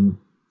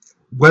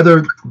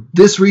 Whether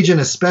this region,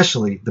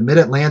 especially the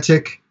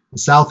Mid-Atlantic, the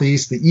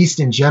Southeast, the East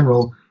in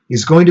general,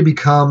 is going to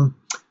become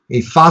a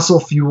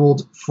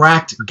fossil-fueled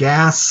fracked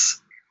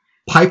gas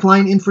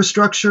pipeline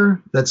infrastructure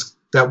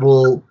that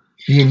will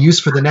be in use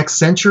for the next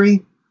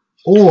century,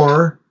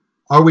 or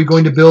are we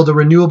going to build a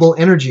renewable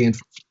energy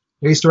infrastructure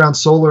based around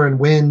solar and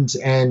wind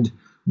and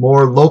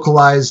more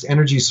localized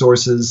energy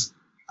sources?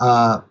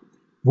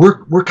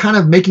 We're kind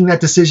of making that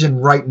decision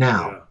right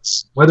now,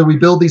 whether we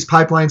build these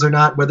pipelines or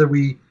not, whether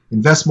we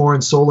invest more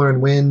in solar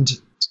and wind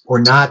or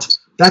not.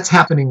 That's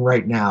happening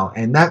right now,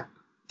 and that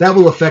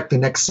will affect the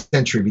next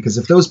century, because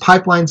if those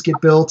pipelines get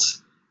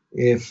built,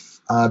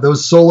 if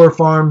those solar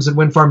farms and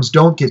wind farms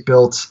don't get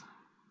built,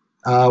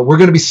 we're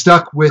going to be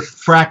stuck with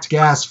fracked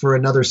gas for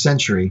another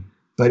century.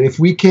 But if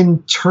we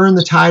can turn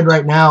the tide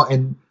right now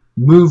and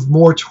move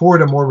more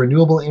toward a more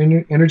renewable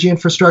energy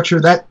infrastructure,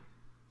 that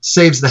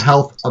saves the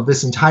health of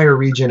this entire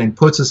region and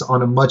puts us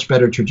on a much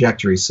better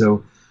trajectory.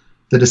 So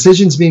the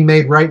decisions being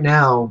made right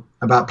now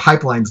about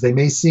pipelines, they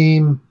may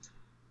seem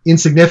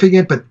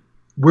insignificant, but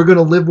we're going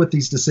to live with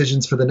these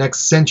decisions for the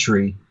next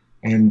century,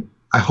 and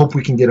I hope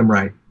we can get them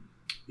right.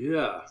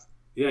 Yeah,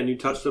 and you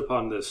touched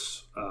upon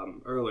this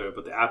earlier,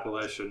 but the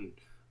Appalachian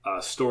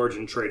Storage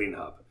and Trading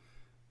Hub,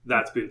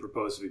 that's been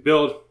proposed to be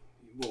built.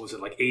 What was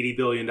it, like $80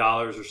 billion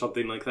or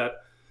something like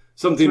that?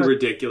 Something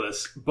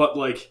ridiculous, but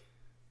like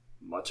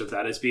much of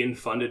that is being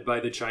funded by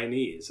the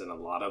Chinese, and a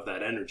lot of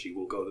that energy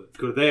will go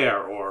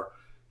there, or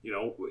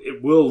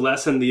it will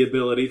lessen the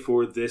ability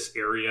for that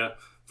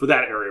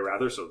area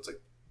rather. So it's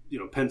like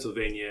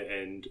Pennsylvania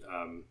and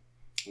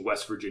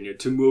West Virginia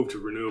to move to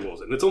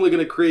renewables, and it's only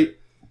going to create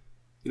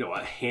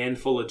a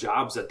handful of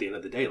jobs at the end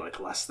of the day, like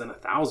less than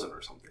 1,000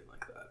 or something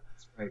like that.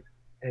 That's right.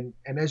 And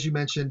as you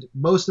mentioned,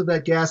 most of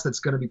that gas that's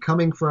going to be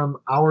coming from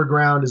our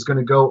ground is going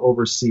to go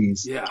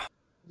overseas. Yeah.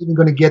 Even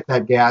going to get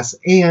that gas,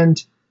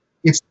 and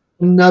it's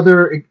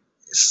another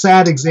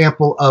sad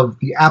example of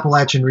the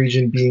Appalachian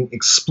region being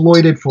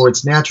exploited for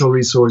its natural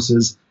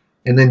resources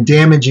and then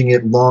damaging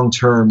it long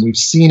term. We've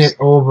seen it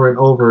over and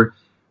over.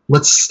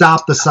 Let's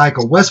stop the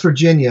cycle. West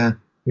Virginia,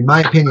 in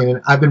my opinion,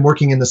 and I've been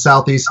working in the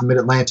Southeast and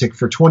Mid-Atlantic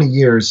for 20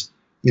 years,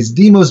 is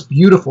the most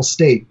beautiful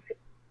state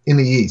in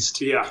the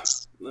East. Yeah,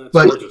 that's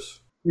gorgeous.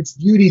 Its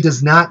beauty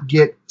does not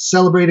get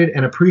celebrated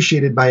and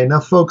appreciated by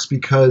enough folks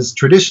because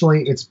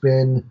traditionally it's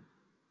been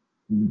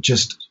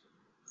just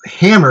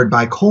hammered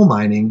by coal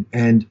mining.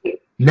 And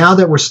now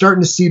that we're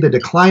starting to see the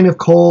decline of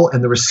coal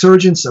and the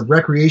resurgence of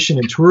recreation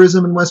and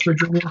tourism in West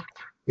Virginia,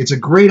 it's a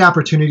great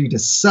opportunity to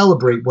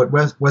celebrate what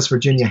West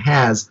Virginia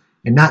has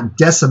and not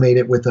decimate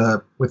it with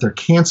their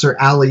Cancer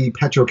Alley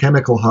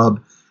petrochemical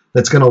hub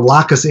that's going to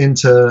lock us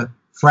into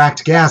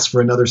fracked gas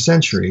for another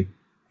century,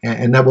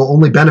 and that will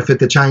only benefit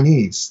the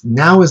Chinese.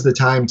 Now is the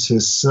time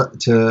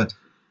to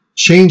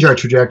change our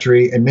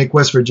trajectory and make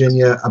West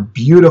Virginia a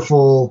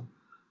beautiful,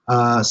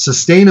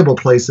 sustainable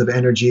place of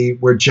energy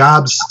where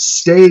jobs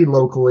stay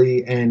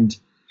locally and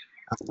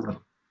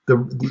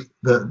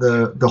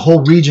the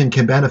whole region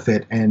can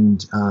benefit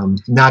and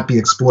not be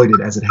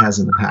exploited as it has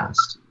in the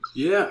past.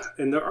 Yeah,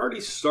 and they're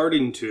already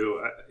starting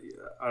to.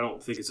 I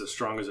don't think it's as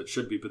strong as it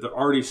should be, but they're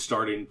already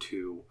starting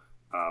to,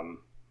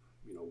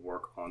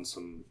 work on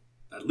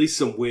at least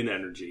some wind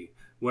energy.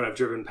 When I've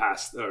driven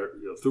past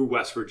through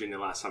West Virginia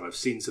last time, I've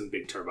seen some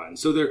big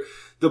turbines. So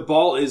the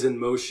ball is in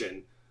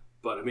motion,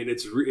 but I mean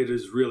it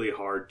is really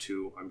hard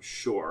to, I'm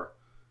sure,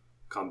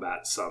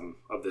 combat some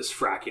of this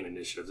fracking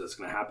initiative that's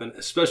going to happen,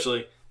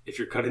 especially if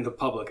you're cutting the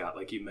public out,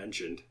 like you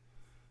mentioned.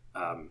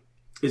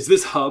 Is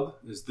this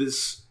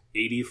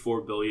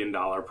 $84 billion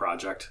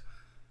project?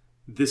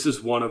 This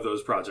is one of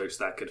those projects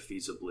that could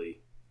feasibly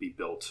be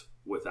built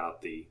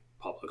without the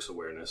public's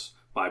awareness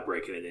by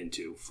breaking it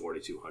into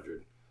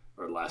 4,200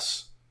 or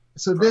less.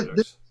 So this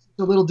is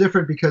a little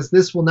different because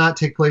this will not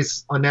take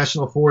place on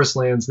national forest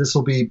lands. This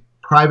will be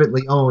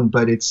privately owned,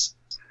 but it's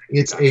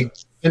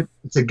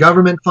a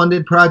government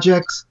funded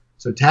project.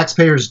 So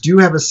taxpayers do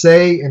have a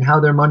say in how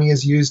their money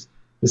is used.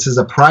 This is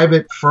a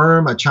private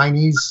firm, a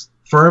Chinese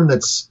firm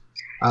that's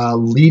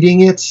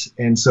leading it,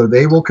 and so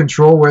they will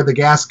control where the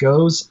gas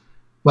goes.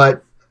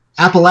 But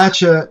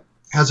Appalachia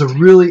has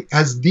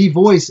the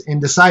voice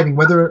in deciding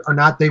whether or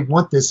not they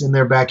want this in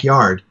their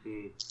backyard.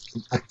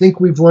 I think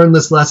we've learned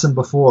this lesson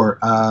before.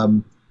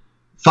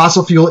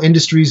 Fossil fuel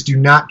industries do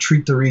not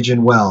treat the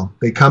region well.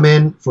 They come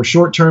in for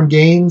short-term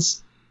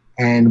gains,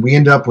 and we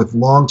end up with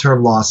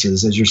long-term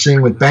losses, as you're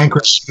seeing with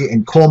bankruptcy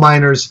and coal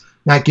miners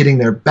not getting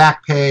their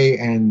back pay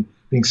and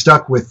being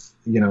stuck with,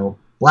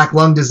 black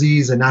lung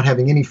disease and not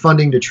having any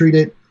funding to treat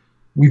it.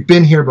 We've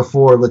been here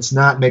before. Let's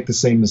not make the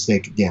same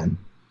mistake again.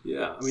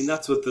 Yeah, I mean,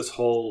 that's what this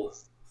whole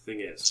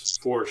thing is,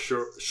 for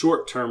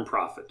short-term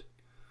profit,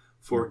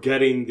 for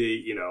getting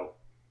the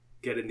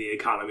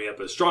economy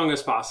up as strong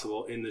as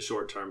possible in the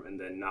short term and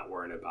then not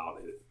worrying about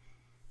it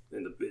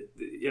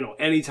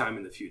any time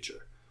in the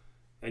future.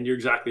 And you're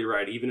exactly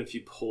right. Even if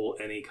you pull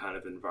any kind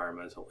of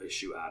environmental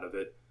issue out of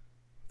it,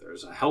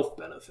 there's a health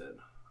benefit,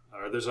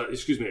 or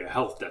a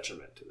health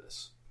detriment to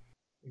this.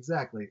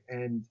 Exactly.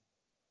 And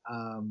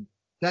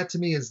that to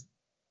me is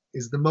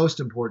the most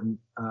important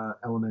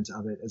element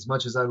of it. As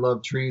much as I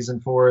love trees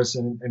and forests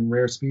and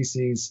rare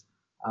species,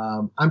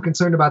 I'm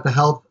concerned about the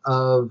health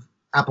of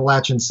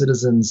Appalachian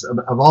citizens,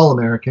 of all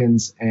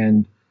Americans,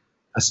 and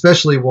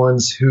especially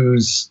ones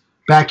whose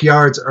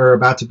backyards are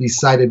about to be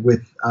sited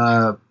with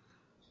a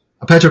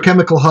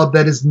petrochemical hub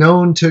that is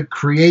known to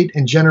create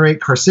and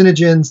generate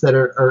carcinogens that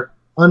are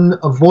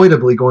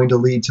unavoidably going to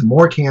lead to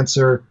more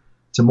cancer,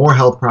 to more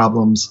health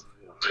problems.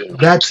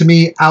 That to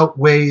me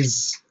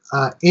outweighs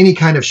any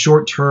kind of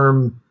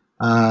short-term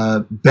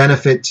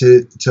benefit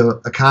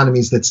to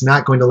economies that's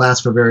not going to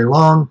last for very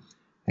long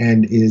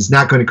and is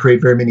not going to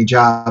create very many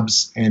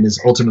jobs and is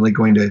ultimately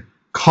going to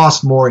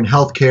cost more in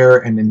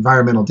healthcare and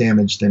environmental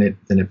damage than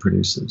it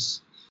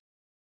produces.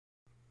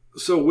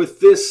 So with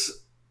this,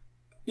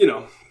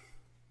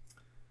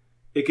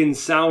 it can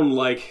sound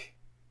like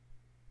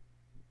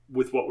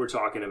with what we're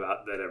talking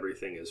about, that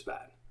everything is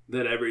bad,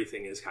 that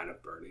everything is kind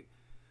of burning.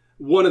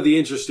 One of the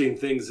interesting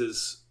things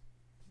is,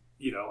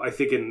 I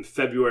think in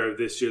February of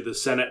this year, the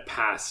Senate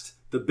passed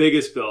the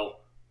biggest bill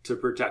to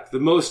protect the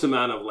most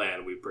amount of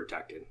land we've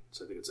protected.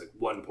 So I think it's like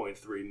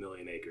 1.3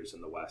 million acres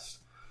in the West.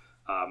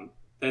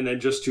 And then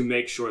just to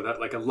make sure that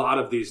like a lot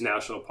of these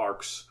national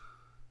parks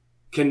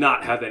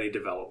cannot have any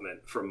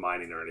development from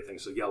mining or anything.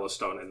 So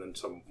Yellowstone, and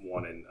then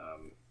one in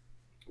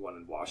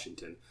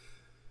Washington.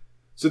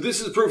 So this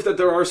is proof that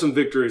there are some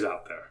victories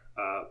out there,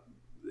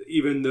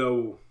 even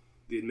though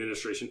the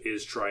administration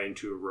is trying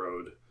to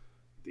erode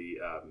the,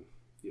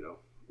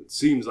 it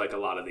seems like a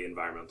lot of the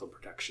environmental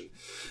protection.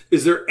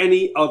 Is there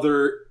any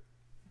other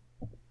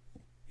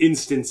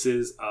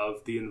instances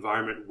of the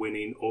environment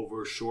winning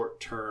over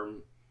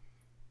short-term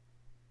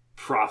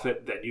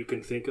profit that you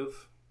can think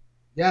of?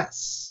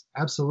 Yes,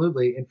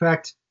 absolutely. In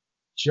fact,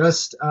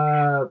 just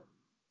 9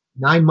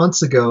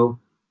 months ago,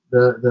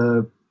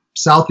 the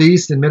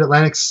Southeast and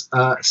Mid-Atlantic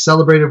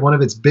celebrated one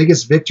of its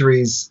biggest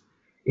victories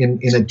in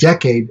a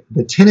decade.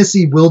 The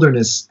Tennessee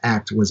Wilderness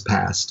Act was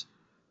passed.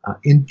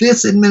 In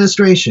this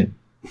administration,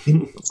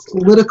 in this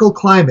political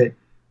climate,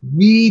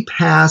 we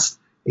passed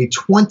a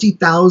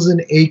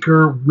 20,000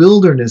 acre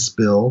wilderness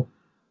bill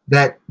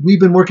that we've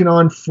been working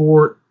on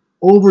for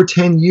over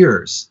 10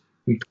 years.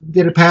 We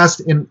did it passed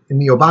in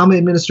the Obama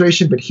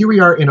administration, but here we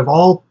are in, of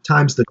all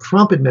times, the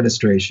Trump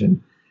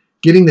administration,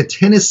 getting the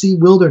Tennessee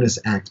Wilderness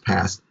Act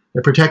passed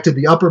that protected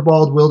the Upper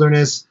Bald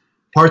Wilderness,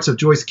 parts of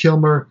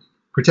Joyce-Kilmer,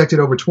 protected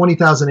over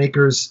 20,000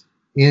 acres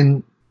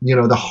in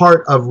the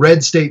heart of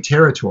red state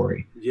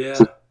territory. Yeah.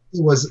 So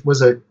it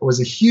was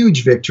a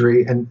huge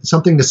victory and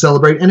something to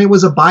celebrate. And it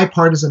was a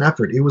bipartisan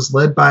effort. It was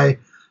led by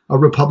a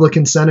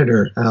Republican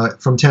senator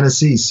from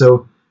Tennessee.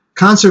 So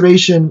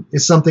conservation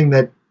is something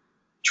that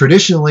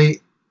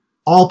traditionally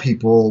all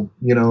people,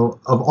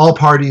 of all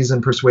parties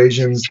and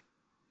persuasions,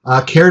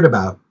 cared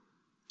about.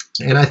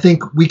 And I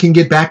think we can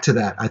get back to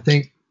that. I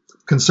think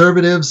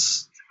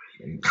conservatives,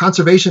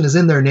 conservation is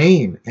in their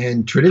name,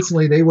 and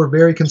traditionally they were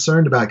very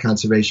concerned about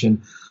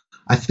conservation.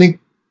 I think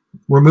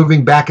we're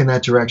moving back in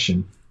that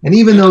direction. And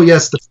even though,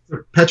 yes, the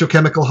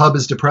petrochemical hub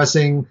is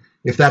depressing,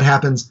 if that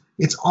happens,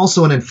 it's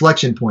also an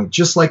inflection point,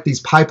 just like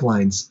these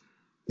pipelines.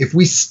 If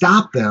we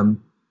stop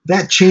them,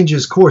 that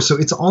changes course. So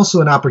it's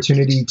also an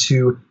opportunity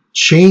to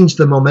change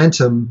the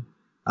momentum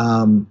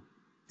and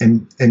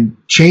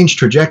change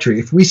trajectory.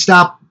 If we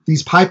stop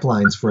these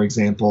pipelines, for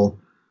example,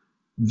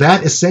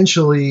 that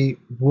essentially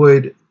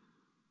would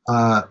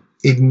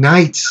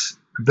ignite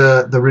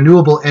the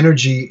renewable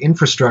energy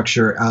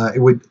infrastructure.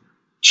 It would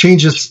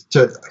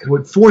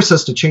would force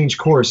us to change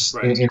course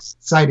in an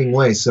exciting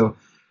way. So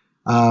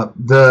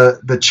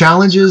the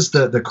challenges,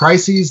 the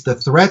crises, the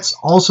threats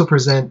also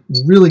present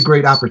really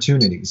great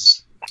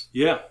opportunities.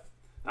 Yeah,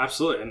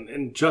 absolutely.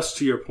 And just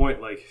to your point,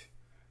 like,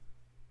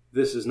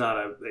 this is not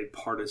a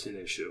partisan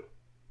issue.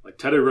 Like,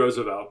 Teddy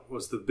Roosevelt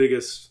was the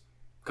biggest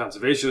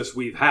conservationist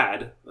we've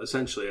had,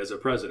 essentially, as a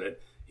president.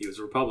 He was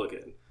a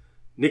Republican.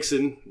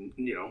 Nixon,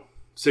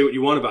 say what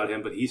you want about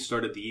him, but he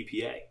started the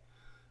EPA.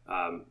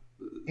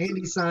 And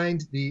he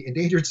signed the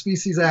Endangered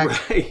Species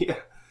Act. Right, yeah.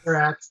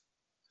 Act.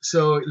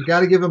 So you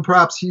got to give him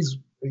props.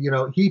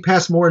 He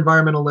passed more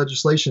environmental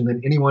legislation than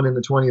anyone in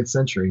the 20th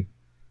century.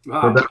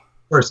 Wow.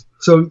 First.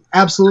 So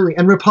absolutely.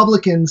 And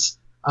Republicans,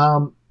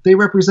 they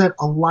represent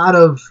a lot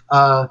of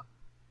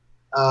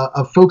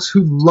folks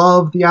who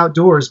love the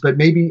outdoors, but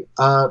maybe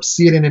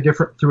see it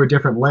through a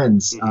different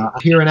lens. Mm-hmm.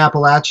 Here in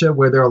Appalachia,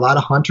 where there are a lot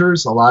of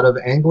hunters, a lot of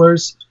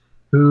anglers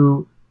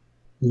who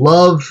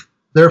love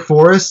their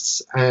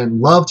forests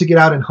and love to get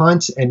out and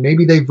hunt, and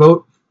maybe they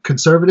vote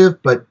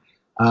conservative, but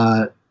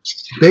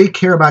they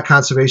care about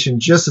conservation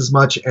just as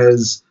much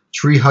as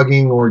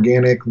tree-hugging,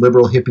 organic,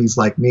 liberal hippies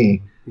like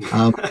me.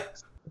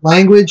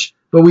 Language,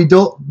 but we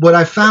don't. What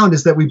I found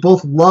is that we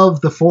both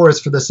love the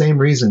forest for the same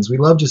reasons. We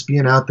love just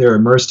being out there,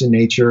 immersed in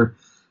nature,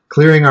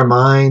 clearing our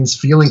minds,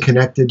 feeling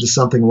connected to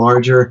something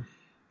larger,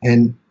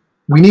 and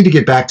we need to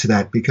get back to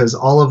that because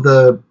all of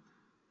the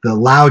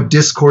loud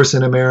discourse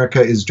in America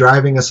is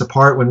driving us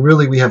apart when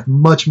really we have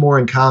much more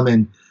in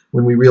common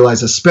when we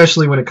realize,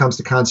 especially when it comes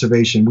to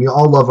conservation, we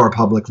all love our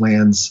public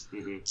lands.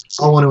 Mm-hmm. We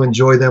all want to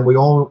enjoy them. We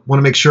all want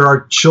to make sure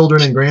our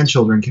children and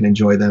grandchildren can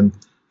enjoy them.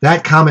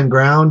 That common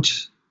ground,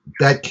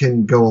 that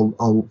can go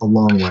a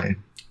long way.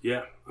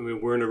 Yeah. I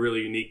mean, we're in a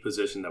really unique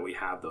position that we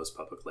have those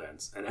public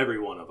lands, and every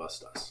one of us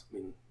does. I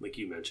mean, like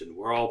you mentioned,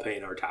 we're all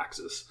paying our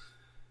taxes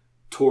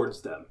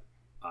towards them.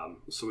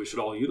 So we should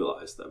all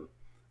utilize them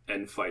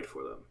and fight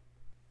for them.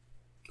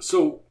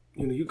 So,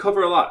 you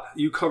cover a lot.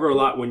 You cover a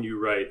lot when you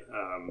write.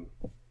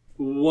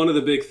 One of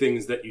the big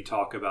things that you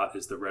talk about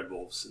is the red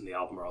wolves in the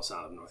Albemarle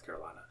Sound of North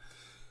Carolina.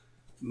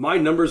 My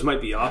numbers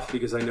might be off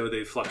because I know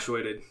they've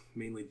fluctuated,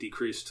 mainly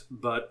decreased,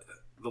 but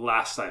the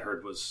last I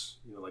heard was,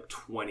 like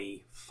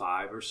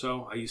 25 or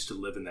so. I used to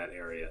live in that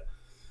area.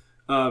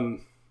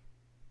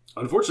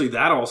 Unfortunately,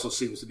 that also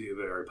seems to be a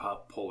very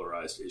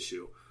polarized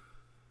issue.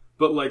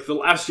 But like the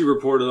last you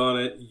reported on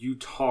it, you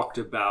talked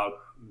about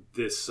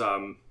this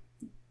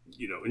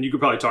and you could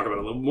probably talk about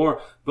it a little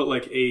more, but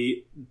like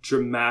a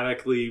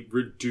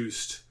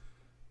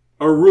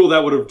rule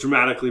that would have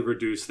dramatically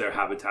reduced their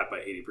habitat by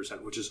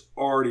 80%, which is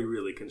already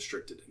really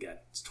constricted. Again,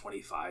 it's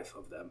 25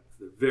 of them.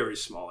 They're a very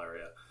small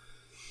area.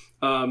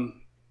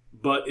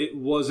 But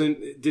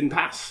it didn't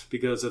pass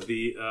because of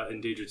the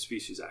Endangered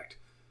Species Act.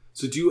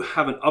 So do you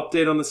have an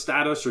update on the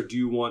status, or do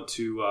you want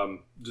to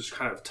just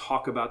kind of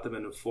talk about them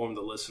and inform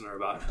the listener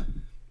about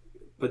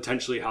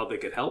potentially how they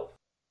could help?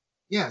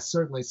 Yeah,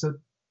 certainly. So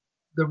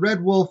the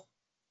red wolf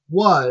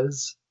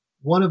was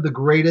one of the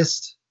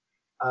greatest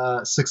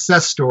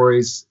success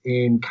stories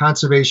in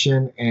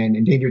conservation and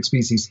endangered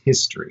species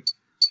history.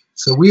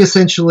 So we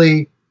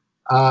essentially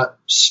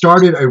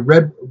started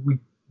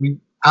we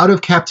out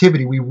of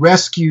captivity, we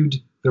rescued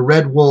the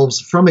red wolves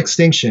from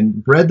extinction,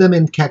 bred them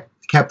in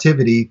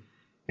captivity,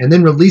 and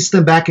then released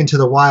them back into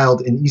the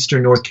wild in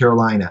eastern North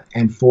Carolina.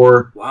 And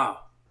for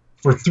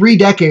 3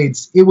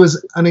 decades, it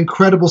was an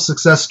incredible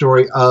success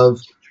story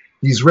of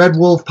these red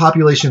wolf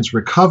populations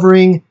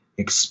recovering,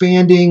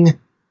 expanding,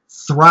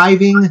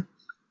 thriving.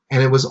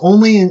 And it was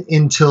only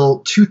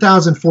until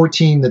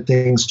 2014 that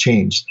things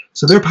changed.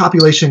 So their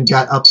population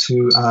got up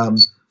to,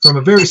 from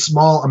a very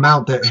small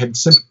amount that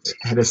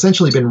had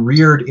essentially been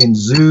reared in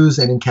zoos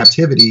and in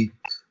captivity,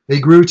 they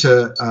grew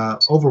to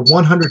over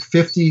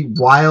 150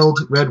 wild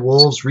red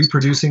wolves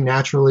reproducing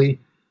naturally.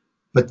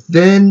 But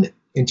then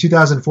in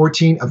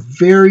 2014, a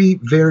very,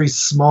 very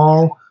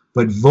small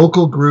but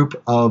vocal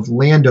group of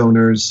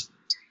landowners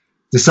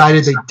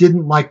decided they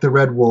didn't like the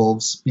red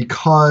wolves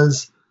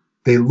because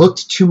they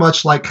looked too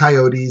much like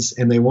coyotes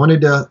and they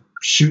wanted to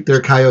shoot their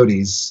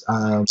coyotes,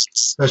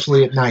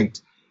 especially at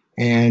night.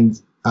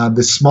 And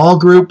the small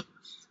group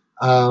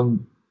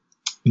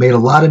made a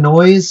lot of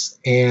noise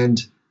and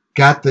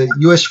got the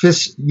U.S.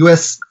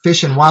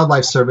 Fish and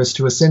Wildlife Service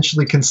to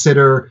essentially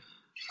consider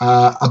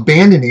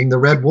abandoning the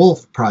Red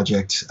Wolf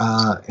Project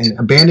and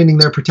abandoning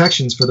their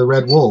protections for the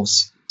red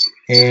wolves.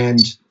 And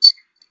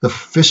the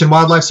Fish and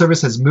Wildlife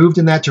Service has moved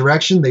in that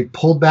direction. They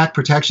pulled back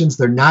protections.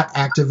 They're not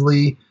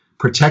actively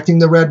protecting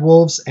the red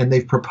wolves, and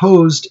they've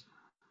proposed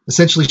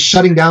essentially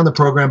shutting down the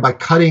program by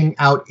cutting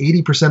out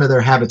 80% of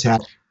their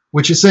habitat,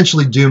 which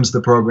essentially dooms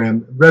the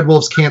program. Red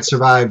wolves can't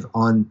survive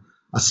on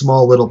a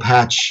small little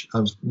patch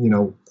of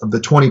the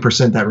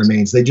 20% that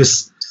remains.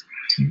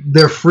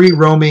 They're free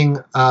roaming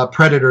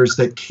predators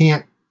that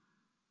can't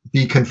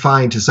be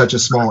confined to such a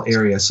small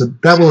area. So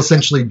that will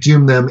essentially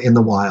doom them in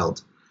the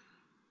wild.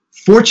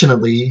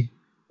 Fortunately,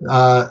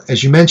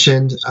 as you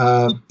mentioned,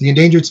 the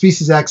Endangered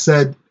Species Act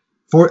said,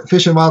 for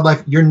Fish and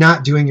Wildlife, you're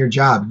not doing your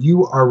job.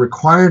 You are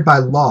required by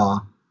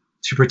law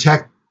to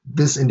protect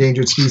this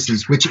endangered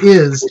species, which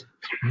is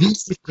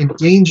the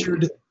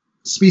endangered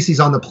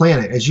species on the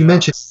planet. As you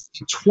mentioned,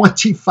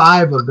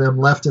 25 of them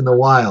left in the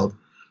wild.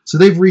 So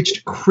they've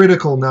reached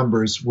critical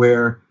numbers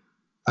where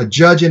a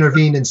judge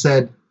intervened and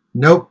said,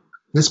 nope,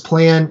 this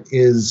plan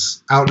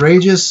is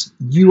outrageous.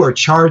 You are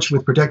charged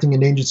with protecting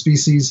endangered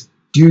species.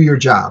 Do your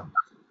job.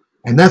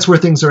 And that's where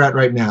things are at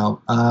right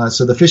now.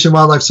 So the Fish and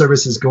Wildlife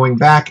Service is going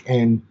back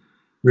and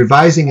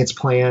revising its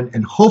plan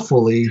and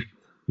hopefully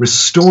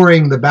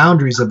restoring the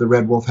boundaries of the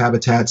red wolf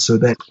habitat so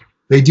that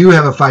they do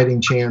have a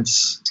fighting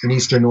chance in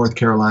eastern North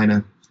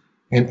Carolina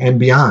and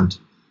beyond.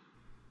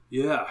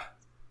 Yeah.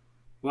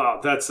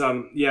 Wow. That's,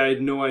 I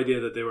had no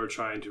idea that they were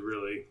trying to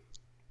really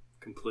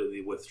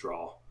completely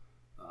withdraw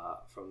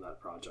from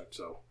that project.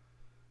 So,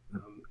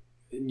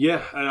 and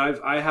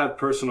I have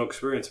personal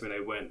experience. I mean,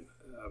 I went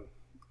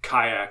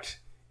kayaked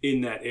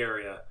in that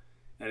area,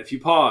 and if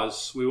you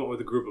pause, we went with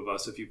a group of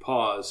us, if you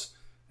pause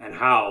and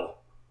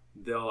howl,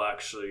 they'll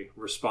actually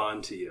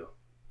respond to you,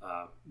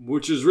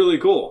 which is really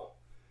cool.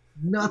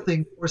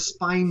 Nothing more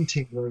spine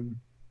tingling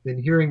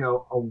than hearing a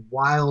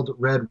wild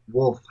red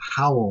wolf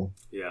howl.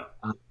 Yeah.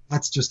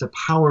 That's just a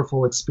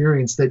powerful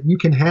experience that you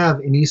can have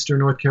in eastern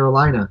North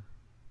Carolina,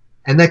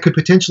 and that could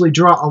potentially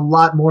draw a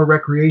lot more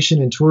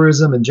recreation and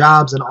tourism and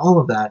jobs and all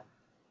of that.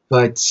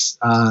 But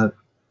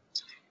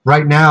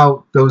right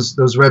now,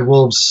 those red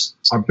wolves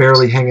are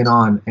barely hanging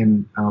on,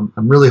 and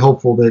I'm really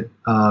hopeful that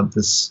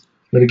this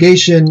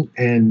litigation,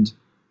 and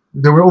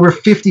there were over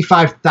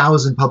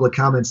 55,000 public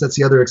comments. That's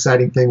the other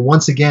exciting thing.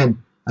 Once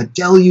again, a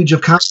deluge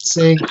of comments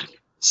saying,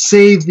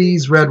 save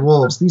these red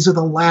wolves. These are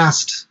the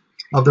last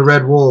of the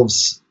red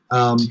wolves.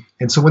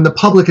 And so when the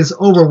public is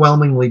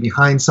overwhelmingly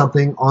behind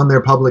something on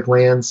their public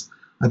lands,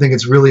 I think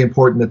it's really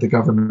important that the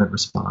government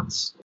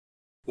responds.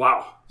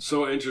 Wow.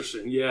 So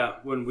interesting. Yeah.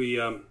 When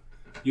we...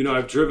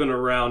 I've driven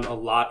around a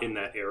lot in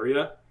that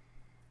area,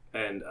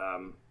 and,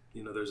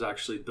 there's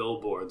actually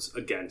billboards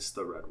against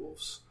the red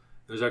wolves.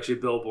 There's actually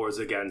billboards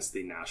against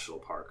the national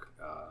park,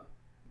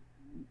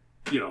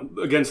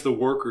 against the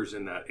workers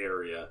in that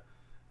area.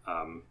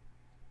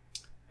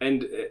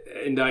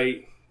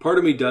 Part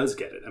of me does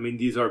get it. I mean,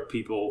 these are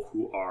people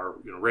who are,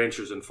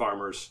 ranchers and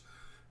farmers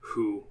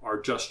who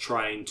are just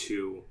trying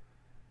to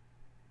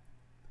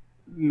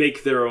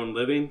make their own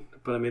living.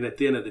 But I mean, at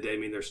the end of the day,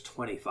 there's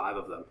 25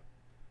 of them.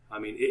 I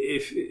mean,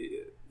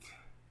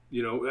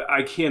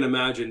 I can't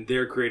imagine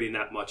they're creating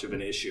that much of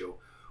an issue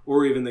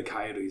or even the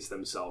coyotes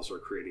themselves are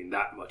creating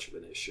that much of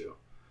an issue.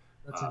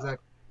 That's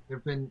exactly. There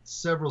have been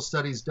several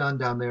studies done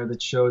down there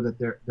that show that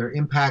their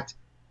impact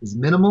is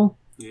minimal.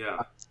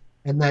 Yeah.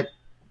 And that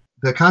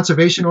the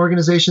conservation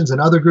organizations and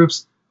other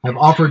groups have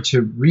offered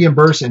to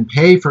reimburse and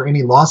pay for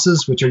any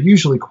losses, which are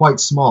usually quite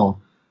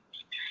small.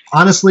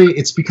 Honestly,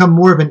 it's become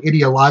more of an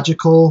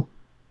ideological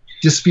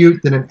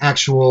dispute than an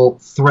actual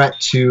threat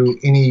to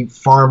any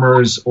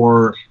farmers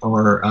or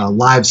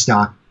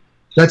livestock.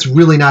 That's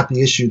really not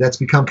the issue. That's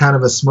become kind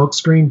of a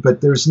smokescreen, but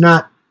there's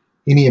not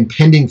any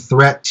impending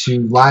threat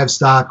to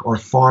livestock or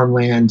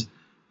farmland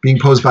being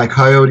posed by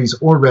coyotes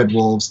or red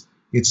wolves.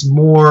 It's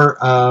more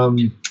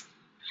an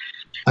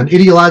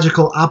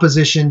ideological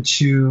opposition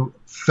to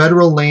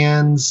federal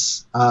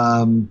lands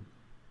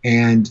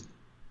and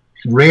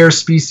rare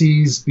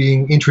species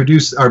being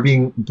introduced are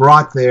being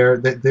brought there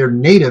that they're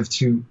native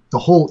to the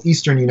whole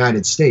eastern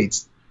United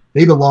States.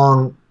 They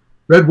belong.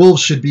 Red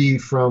wolves should be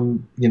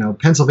from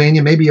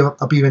Pennsylvania, maybe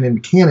up even in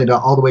Canada,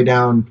 all the way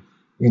down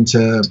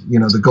into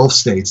the Gulf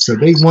states. So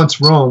they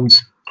once roamed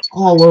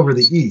all over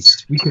the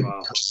east. We could.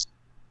 Wow.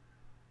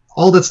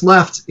 All that's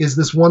left is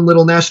this one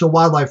little national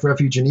wildlife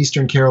refuge in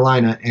eastern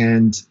Carolina,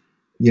 and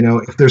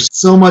if there's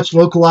so much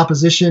local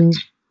opposition,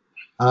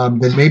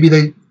 then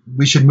maybe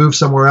we should move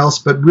somewhere else.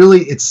 But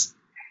really, it's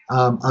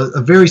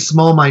a very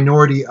small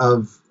minority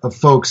of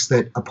folks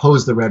that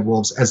oppose the red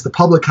wolves. As the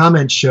public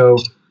comments show,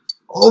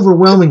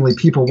 overwhelmingly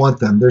people want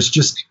them. There's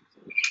just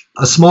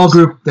a small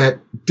group that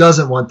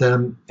doesn't want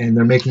them, and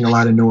they're making a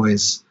lot of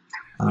noise.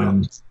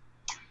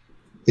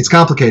 It's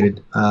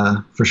complicated,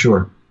 for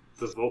sure.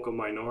 The vocal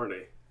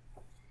minority.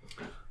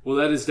 Well,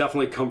 that is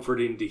definitely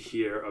comforting to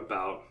hear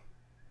about.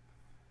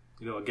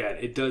 Again,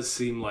 it does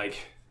seem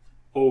like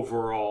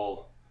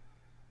overall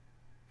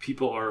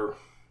people are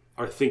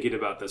thinking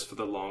about this for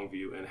the long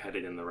view and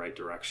headed in the right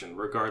direction,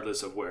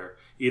 regardless of where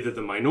either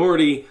the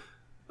minority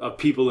of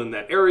people in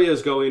that area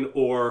is going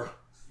or,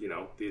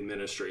 the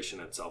administration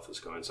itself is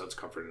going. So it's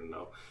comforting to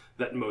know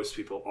that most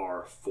people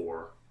are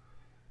for,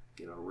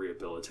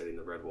 rehabilitating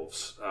the red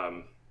wolves.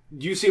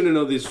 You seem to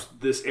know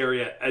this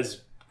area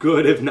as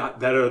good, if not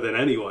better than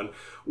anyone.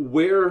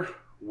 Where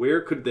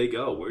could they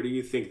go? Where do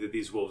you think that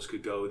these wolves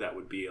could go that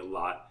would be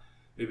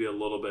maybe a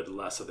little bit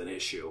less of an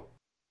issue?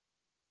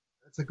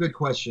 That's a good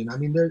question. I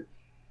mean,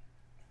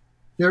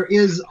 there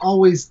is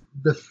always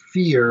the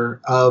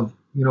fear of,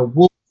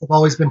 wolves have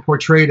always been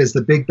portrayed as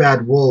the big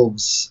bad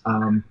wolves.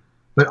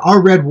 But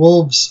our red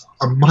wolves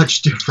are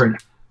much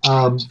different.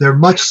 They're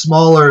much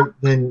smaller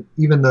than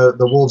even the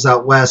wolves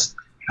out west.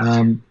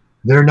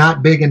 They're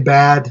not big and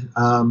bad.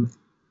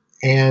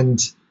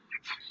 And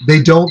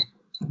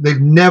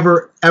they've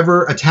never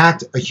ever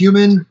attacked a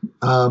human.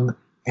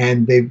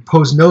 And they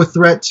pose no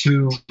threat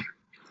to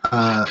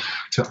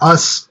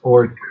us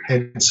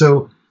and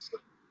so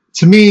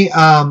to me,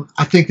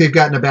 I think they've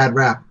gotten a bad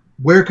rap.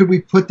 Where could we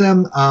put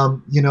them?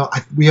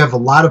 We have a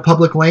lot of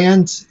public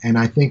land, and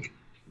I think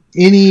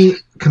any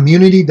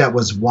community that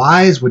was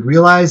wise would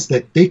realize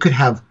that they could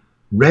have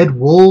red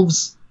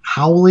wolves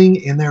howling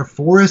in their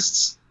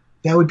forests.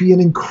 That would be an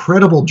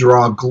incredible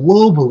draw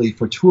globally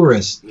for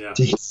tourists. Yeah.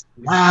 To hear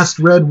last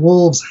red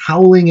wolves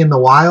howling in the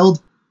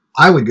wild.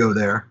 I would go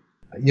there.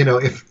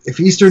 If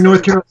Eastern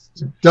North Carolina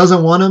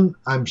doesn't want them,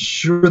 I'm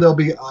sure there'll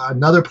be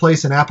another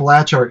place in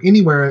Appalachia or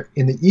anywhere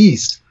in the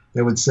East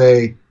that would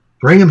say,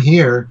 bring them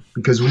here,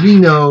 because we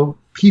know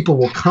people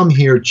will come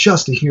here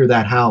just to hear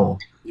that howl,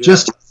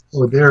 just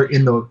so they're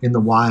in the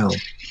wild.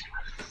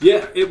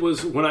 Yeah, it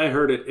was, when I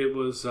heard it, it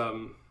was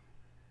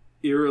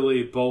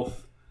eerily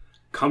both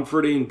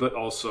comforting, but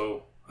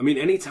also,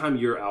 anytime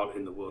you're out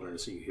in the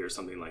wilderness and you hear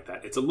something like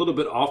that, it's a little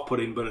bit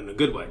off-putting, but in a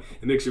good way.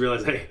 It makes you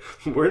realize, hey,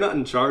 we're not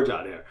in charge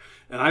out here.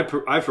 And I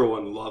for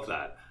one, love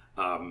that.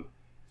 But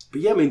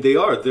yeah, they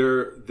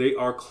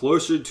are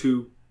closer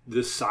to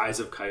the size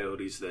of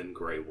coyotes than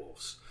gray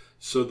wolves.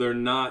 So they're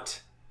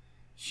not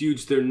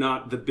huge. They're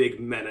not the big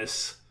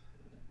menace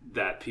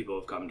that people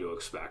have come to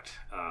expect.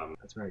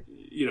 That's right.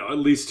 At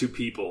least to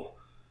people.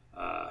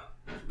 But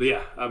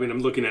yeah, I'm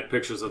looking at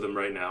pictures of them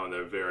right now, and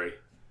they're very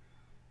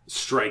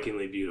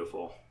strikingly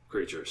beautiful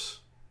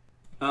creatures.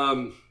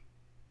 Well,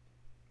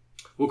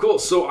 cool.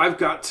 So I've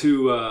got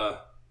to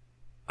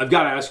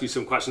ask you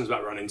some questions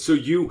about running. So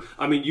you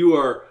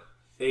are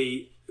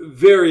a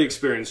very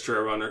experienced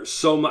trail runner,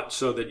 so much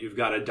so that you've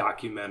got a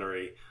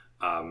documentary,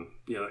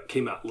 that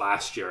came out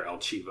last year, El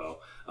Chivo,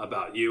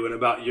 about you and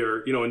about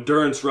your,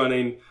 endurance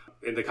running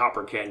in the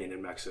Copper Canyon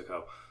in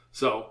Mexico.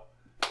 So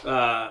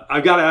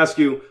I've got to ask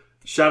you,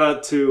 shout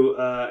out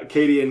to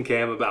Katie and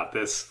Cam about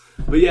this.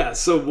 But yeah,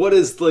 so what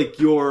is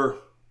your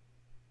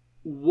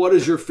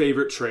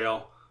favorite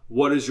trail?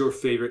 What is your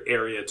favorite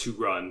area to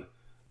run,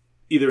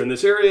 either in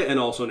this area and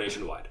also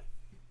nationwide?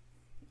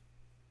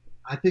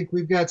 I think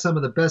we've got some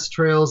of the best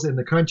trails in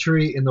the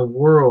country, in the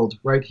world,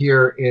 right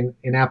here in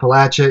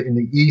Appalachia, in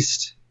the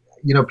East.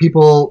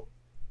 People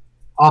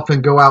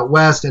often go out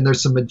west, and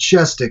there's some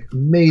majestic,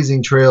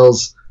 amazing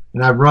trails,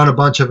 and I've run a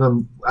bunch of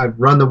them. I've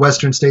run the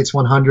Western States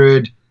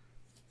 100,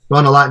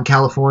 run a lot in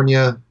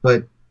California,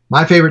 but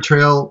my favorite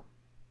trail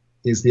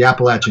is the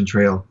Appalachian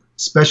Trail,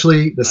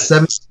 especially the Nice.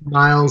 17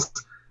 miles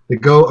that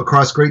go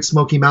across Great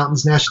Smoky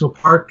Mountains National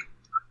Park.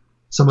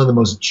 Some of the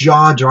most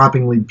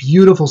jaw-droppingly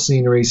beautiful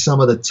scenery, some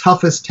of the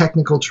toughest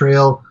technical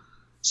trail,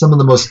 some of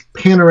the most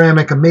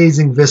panoramic,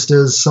 amazing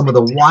vistas, some of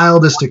the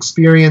wildest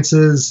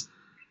experiences.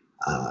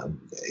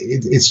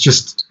 It's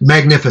just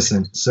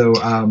magnificent. So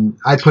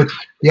I put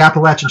the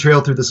Appalachian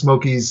Trail through the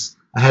Smokies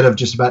ahead of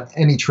just about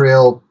any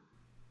trail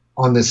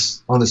on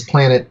this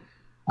planet.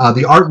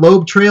 The Art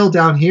Loeb Trail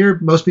down here,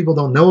 most people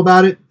don't know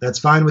about it. That's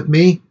fine with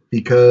me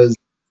because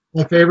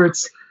my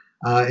favorites.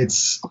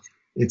 It's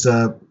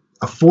a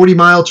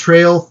 40-mile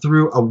trail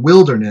through a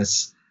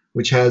wilderness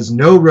which has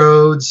no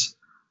roads,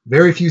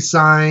 very few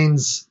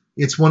signs.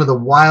 It's one of the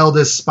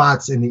wildest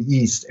spots in the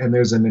East, and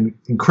there's an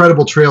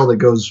incredible trail that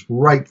goes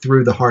right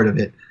through the heart of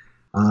it,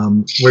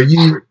 where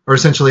you are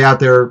essentially out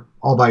there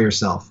all by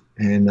yourself,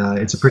 and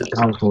it's a pretty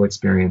powerful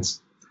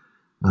experience.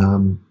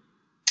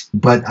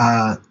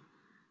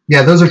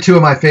 Yeah, those are two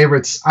of my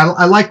favorites.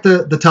 I like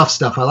the tough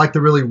stuff. I like the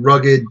really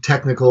rugged,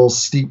 technical,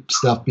 steep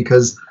stuff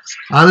because,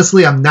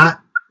 honestly, I'm not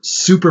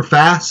super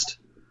fast.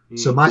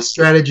 So my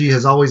strategy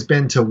has always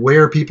been to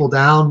wear people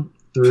down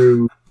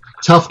through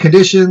tough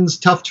conditions,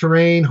 tough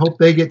terrain, hope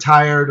they get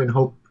tired, and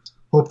hope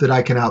that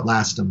I can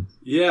outlast them.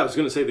 Yeah, I was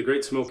going to say the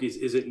Great Smokies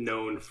isn't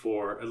known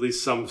for, at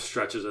least some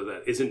stretches of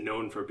that, isn't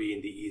known for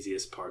being the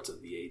easiest parts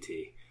of the AT.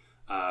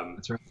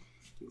 That's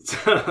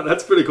right.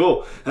 That's pretty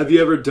cool. Have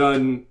you ever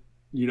done,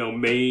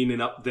 Maine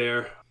and up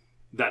there,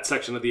 that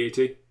section of the AT?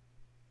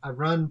 I've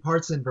run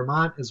parts in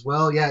Vermont as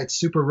well. Yeah, it's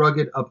super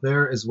rugged up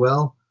there as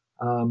well.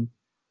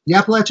 The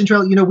Appalachian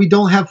Trail, we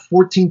don't have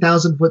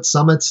 14,000-foot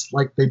summits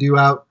like they do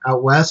out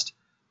west,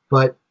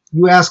 but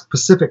you ask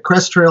Pacific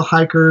Crest Trail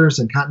hikers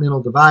and Continental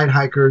Divide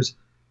hikers,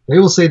 they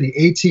will say the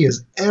AT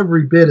is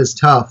every bit as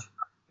tough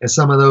as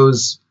some of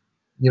those,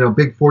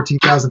 big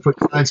 14,000-foot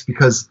climbs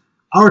because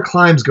our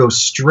climbs go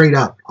straight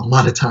up a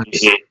lot of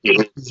times.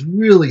 These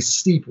really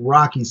steep,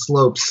 rocky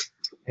slopes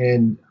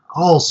and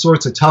all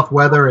sorts of tough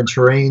weather and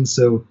terrain.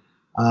 So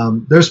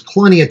there's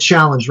plenty of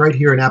challenge right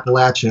here in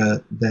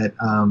Appalachia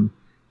that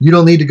you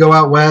don't need to go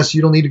out west.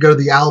 You don't need to go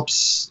to the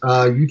Alps.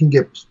 You can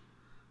get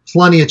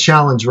plenty of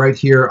challenge right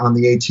here on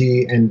the AT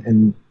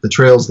and the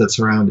trails that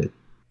surround it.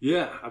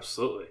 Yeah,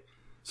 absolutely.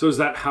 So is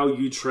that how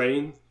you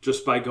train?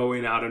 Just by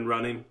going out and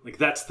running? Like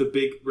that's the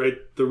big, right?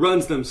 The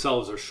runs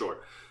themselves are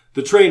short.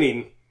 The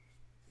training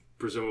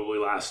presumably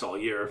lasts all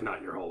year, if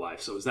not your whole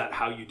life. So is that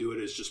how you do it,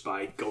 is just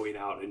by going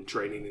out and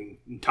training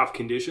in tough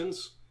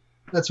conditions?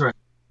 That's right.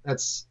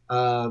 That's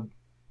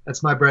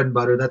my bread and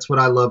butter. That's what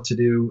I love to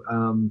do.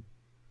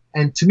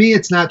 And to me,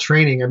 it's not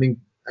training. I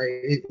mean,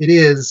 it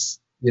is,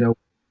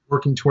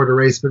 working toward a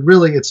race, but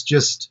really it's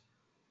just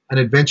an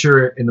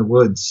adventure in the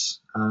woods.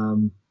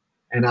 And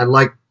I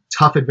like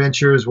tough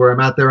adventures where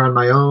I'm out there on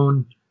my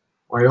own,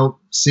 or I don't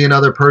see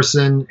another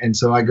person. And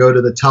so I go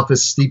to the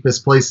toughest,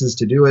 steepest places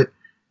to do it.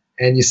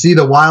 And you see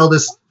the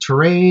wildest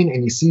terrain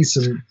and you see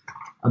some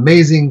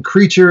amazing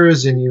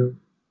creatures and you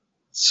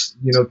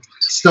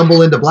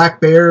stumble into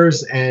black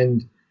bears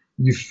and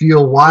you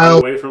feel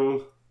wild. Run away from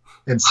them?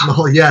 And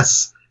small.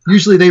 Yes.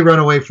 Usually they run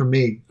away from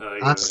me.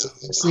 I've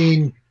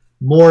seen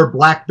more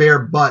black bear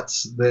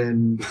butts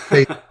than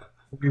they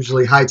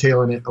usually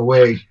hightailing it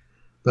away.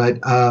 But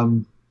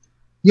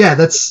yeah,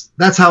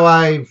 that's how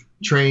I've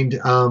trained,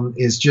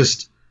 is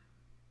just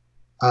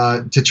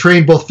to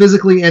train both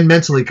physically and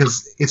mentally,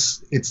 because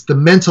it's the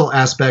mental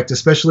aspect,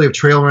 especially of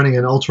trail running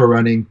and ultra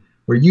running,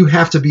 where you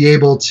have to be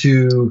able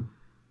to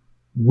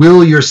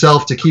will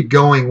yourself to keep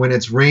going when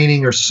it's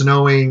raining or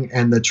snowing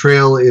and the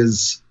trail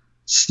is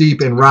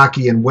steep and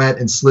rocky and wet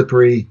and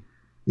slippery.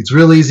 It's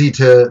real easy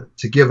to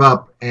give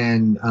up,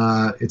 and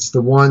it's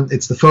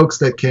the folks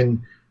that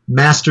can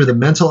master the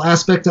mental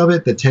aspect of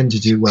it that tend to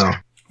do well.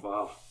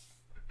 Wow.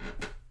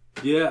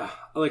 Yeah,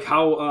 like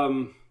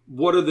how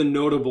what are the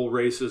notable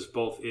races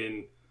both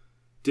in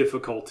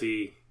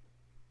difficulty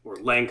or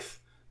length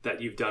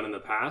that you've done in the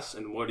past,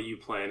 and what are you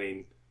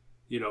planning,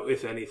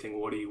 if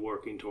anything, what are you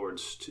working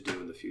towards to do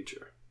in the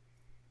future?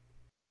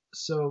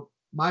 So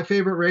my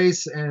favorite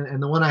race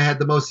and the one I had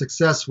the most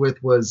success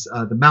with was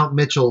the Mount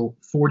Mitchell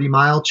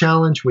 40-mile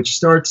challenge, which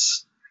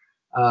starts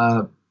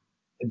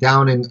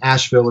down in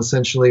Asheville,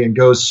 essentially, and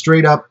goes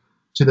straight up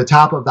to the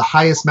top of the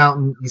highest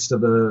mountain east of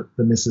the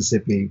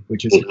Mississippi,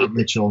 which is Mount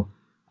Mitchell.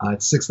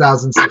 It's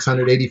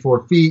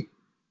 6,684 feet.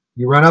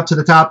 You run up to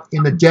the top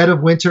in the dead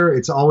of winter.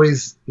 It's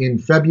always in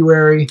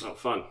February. Oh,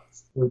 fun.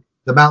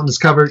 The mountain is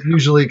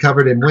usually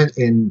covered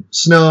in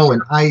snow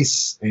and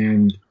ice,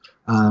 and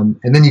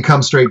then you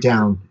come straight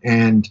down.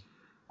 And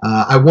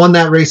I won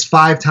that race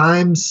 5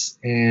 times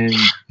and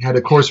had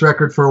a course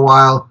record for a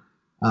while.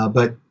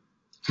 But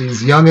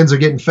these youngins are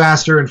getting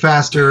faster and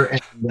faster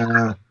and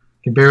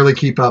can barely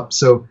keep up.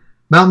 So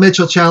Mount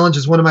Mitchell Challenge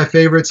is one of my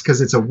favorites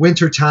because it's a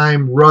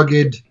wintertime,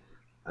 rugged,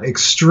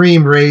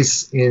 extreme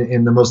race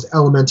in the most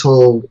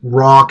elemental,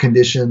 raw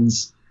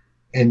conditions.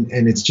 And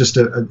it's just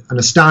an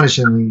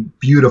astonishingly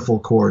beautiful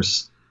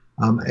course.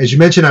 As you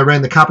mentioned, I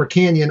ran the Copper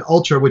Canyon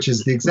Ultra, which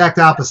is the exact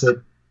opposite.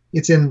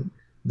 It's in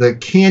the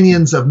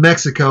canyons of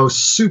Mexico,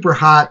 super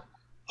hot,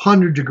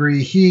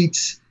 100-degree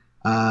heat,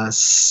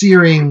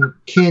 searing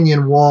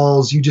canyon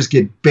walls. You just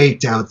get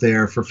baked out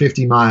there for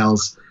 50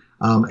 miles.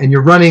 And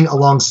you're running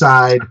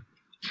alongside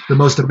the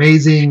most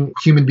amazing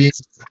human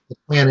beings on the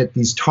planet,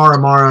 these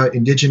Tarahumara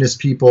indigenous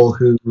people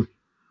who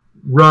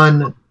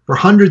run for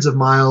hundreds of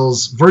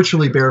miles,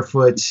 virtually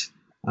barefoot,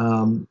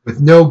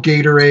 with no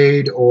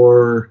Gatorade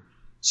or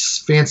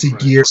fancy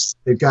gear.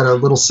 They've got a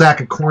little sack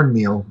of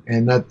cornmeal,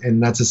 and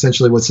that's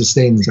essentially what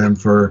sustains them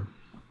for,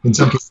 in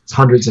some cases,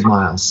 hundreds of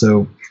miles.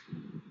 So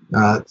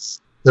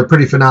they're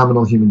pretty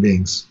phenomenal human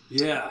beings.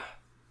 Yeah.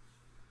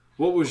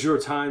 What was your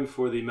time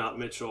for the Mount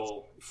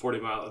Mitchell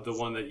 40-mile, the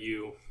one that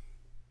you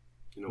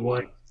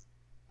won?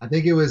 I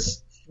think it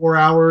was 4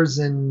 hours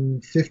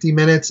and 50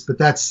 minutes, but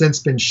that's since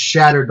been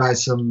shattered by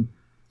some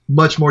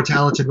much more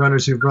talented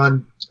runners who've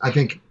run, I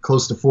think,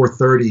 close to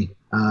 4:30.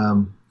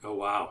 Oh,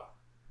 wow.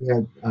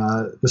 Yeah,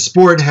 the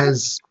sport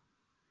is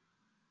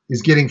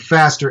getting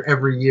faster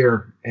every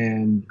year,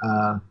 and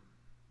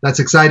that's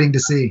exciting to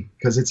see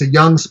because it's a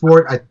young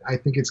sport. I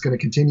think it's going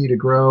to continue to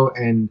grow,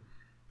 and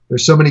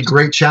there's so many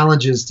great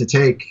challenges to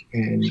take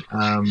and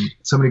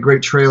so many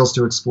great trails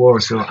to explore.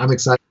 So I'm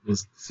excited to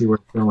see where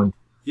it's going.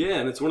 Yeah,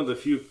 and it's one of the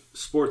few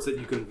sports that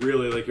you can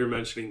really, like you're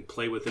mentioning,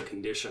 play with the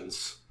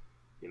conditions.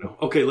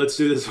 Okay, let's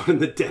do this one in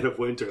the dead of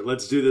winter.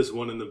 Let's do this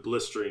one in the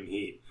blistering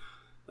heat.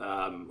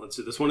 Let's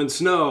do this one in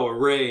snow or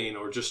rain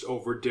or just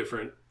over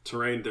different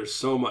terrain. There's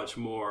so much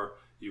more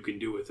you can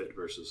do with it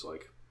versus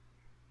like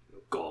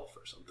golf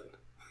or something.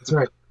 That's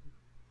right.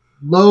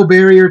 Low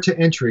barrier to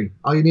entry.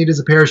 All you need is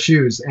a pair of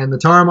shoes. And the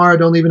Tarahumara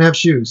don't even have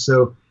shoes,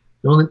 so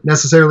you don't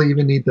necessarily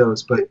even need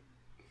those. But it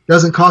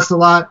doesn't cost a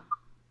lot.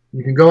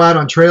 You can go out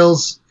on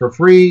trails for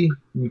free.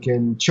 You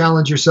can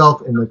challenge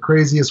yourself in the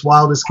craziest,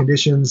 wildest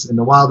conditions, in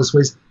the wildest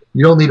ways.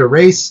 You don't need a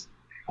race.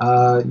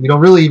 You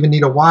don't really even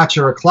need a watch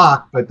or a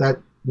clock, but that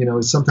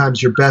is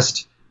sometimes your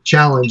best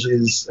challenge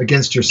is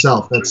against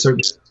yourself. That's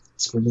certainly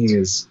for me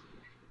is,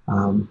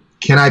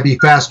 can I be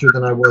faster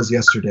than I was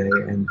yesterday,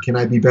 and can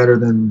I be better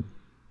than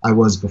I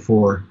was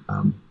before?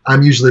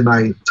 I'm usually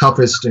my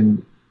toughest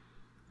and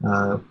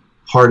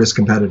hardest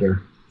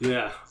competitor.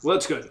 Yeah, well,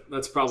 that's good.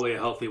 That's probably a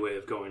healthy way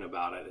of going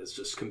about it, is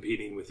just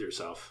competing with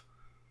yourself.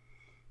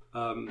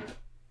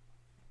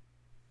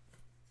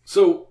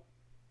 So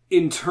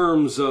in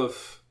terms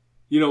of,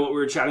 what we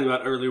were chatting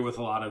about earlier with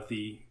a lot of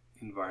the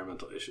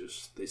environmental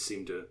issues,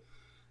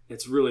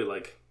 it's really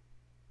like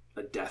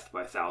a death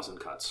by 1,000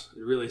 cuts.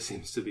 It really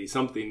seems to be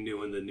something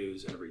new in the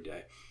news every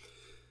day.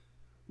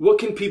 What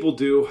can people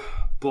do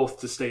both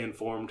to stay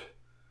informed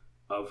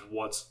of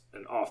what's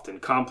an often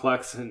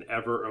complex and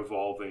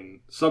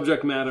ever-evolving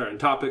subject matter and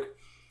topic,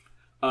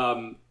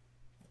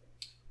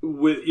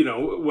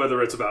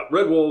 whether it's about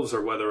red wolves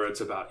or whether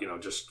it's about,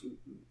 just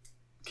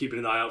keeping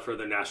an eye out for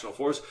the national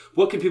forest?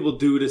 What can people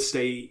do to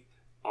stay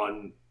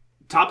on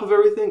top of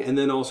everything? And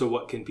then also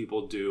what can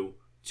people do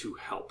to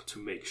help to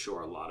make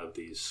sure a lot of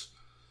these,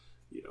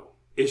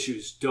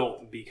 issues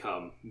don't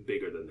become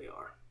bigger than they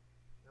are?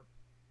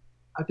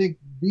 I think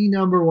the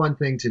number one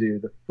thing to do,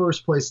 the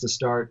first place to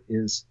start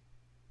is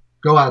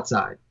go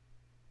outside.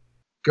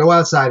 Go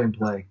outside and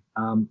play.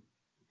 It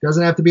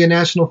doesn't have to be a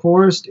national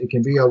forest. It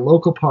can be a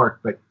local park,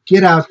 but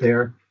get out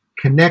there,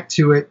 connect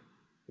to it,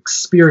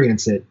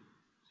 experience it.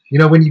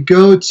 When you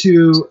go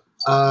to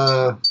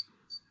a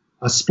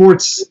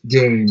sports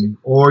game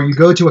or you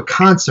go to a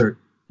concert,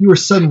 you are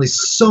suddenly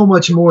so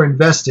much more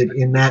invested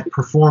in that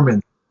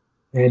performance,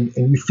 and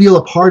you feel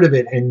a part of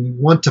it, and you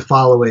want to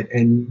follow it,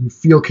 and you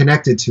feel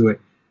connected to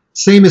it.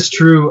 Same is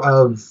true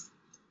of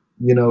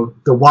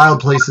the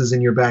wild places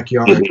in your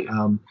backyard.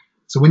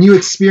 So when you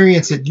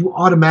experience it, you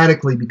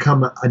automatically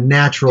become a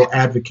natural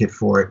advocate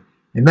for it.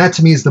 And that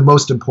to me is the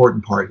most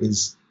important part,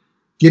 is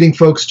getting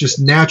folks just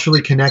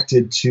naturally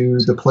connected to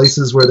the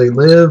places where they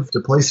live, the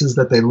places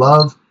that they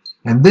love.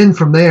 And then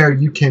from there,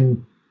 you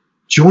can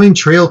join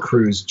trail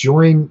crews,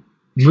 join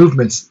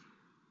movements.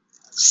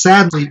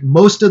 Sadly,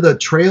 most of the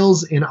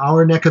trails in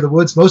our neck of the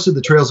woods, most of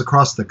the trails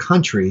across the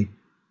country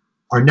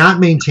are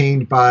not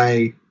maintained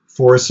by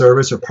Forest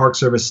Service or Park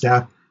Service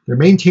staff. They're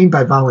maintained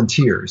by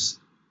volunteers,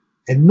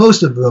 and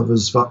most of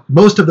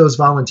those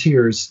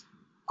volunteers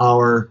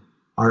are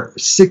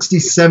 60,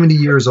 70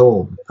 years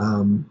old.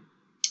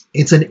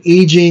 It's an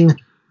aging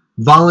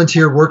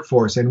volunteer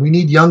workforce, and we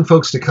need young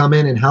folks to come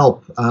in and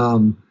help.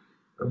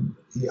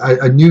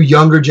 A new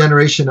younger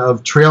generation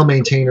of trail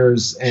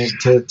maintainers and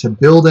to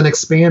build and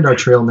expand our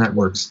trail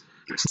networks.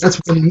 So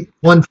that's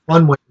one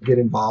fun way to get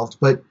involved.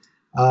 But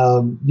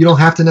you don't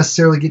have to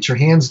necessarily get your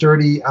hands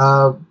dirty.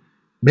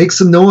 Make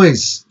some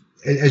noise.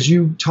 As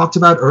you talked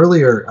about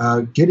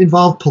earlier, get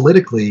involved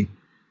politically.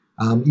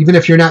 Even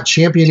if you're not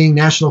championing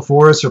national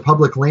forests or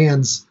public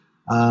lands,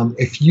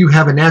 if you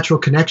have a natural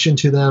connection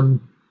to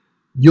them,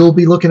 you'll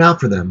be looking out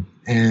for them.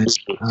 And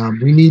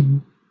we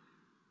need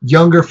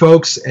younger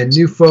folks and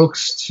new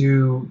folks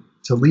to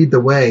lead the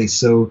way.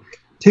 So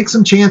take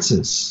some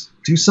chances.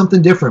 Do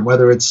something different,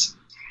 whether it's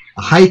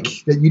a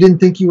hike that you didn't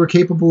think you were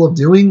capable of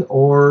doing,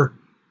 or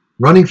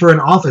running for an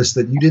office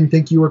that you didn't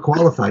think you were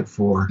qualified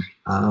for.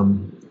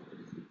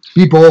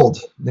 Be bold.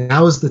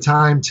 Now is the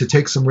time to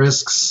take some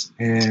risks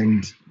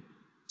and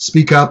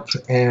speak up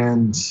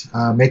and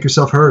make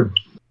yourself heard.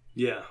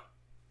 Yeah.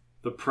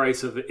 The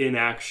price of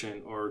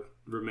inaction or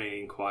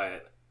remaining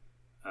quiet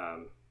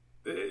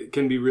it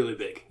can be really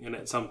big. And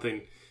it's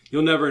something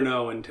you'll never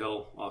know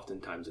until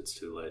oftentimes it's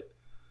too late.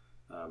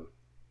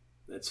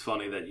 It's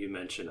funny that you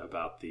mentioned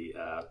about the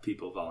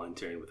people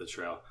volunteering with the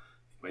trail.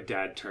 My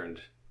dad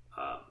turned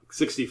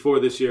 64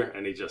 this year,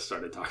 and he just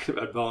started talking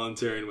about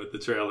volunteering with the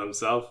trail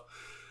himself.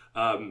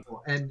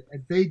 And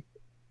they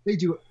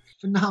do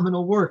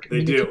phenomenal work.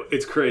 They do.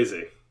 It's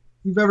crazy. If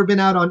you've ever been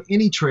out on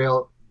any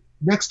trail,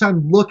 next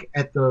time look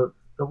at the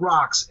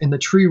rocks and the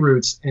tree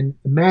roots and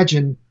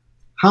imagine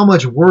how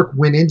much work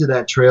went into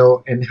that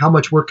trail and how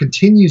much work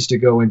continues to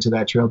go into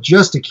that trail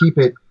just to keep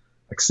it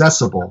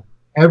accessible.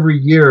 Every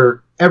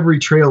year, every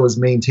trail is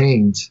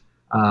maintained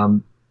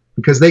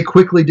because they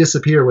quickly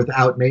disappear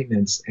without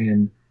maintenance.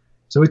 And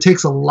so it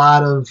takes a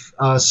lot of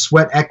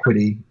sweat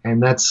equity,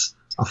 and that's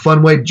a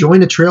fun way.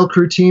 Join a trail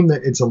crew team.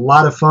 That it's a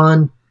lot of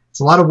fun.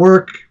 It's a lot of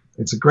work.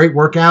 It's a great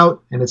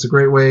workout, and it's a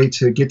great way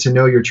to get to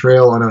know your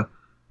trail on a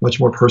much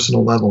more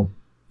personal level.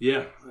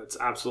 Yeah, that's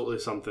absolutely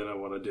something I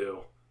want to do.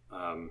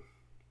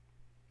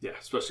 Yeah,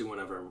 especially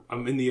whenever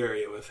I'm in the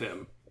area with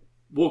him.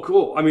 Well,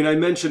 cool. I mean, I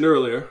mentioned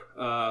earlier,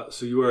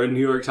 so you are a New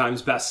York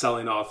Times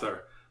best-selling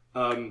author.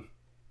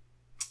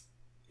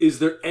 Is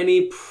there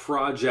any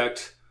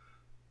project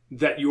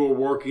that you are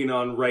working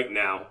on right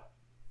now?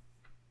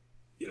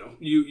 You know,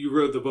 you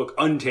wrote the book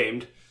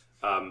Untamed,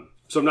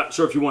 so I'm not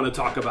sure if you want to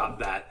talk about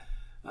that.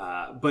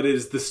 But it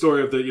is the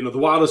story of the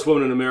wildest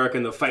woman in America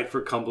and the fight for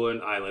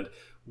Cumberland Island,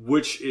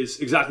 which is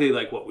exactly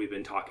like what we've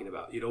been talking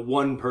about.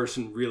 One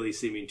person really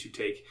seeming to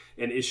take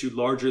an issue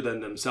larger than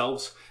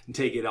themselves and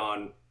take it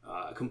on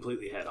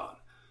completely head on.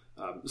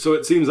 So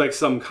it seems like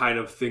some kind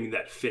of thing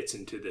that fits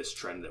into this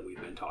trend that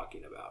we've been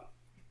talking about.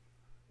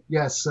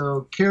 Yes,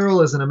 so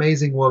Carol is an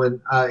amazing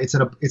woman. It's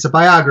a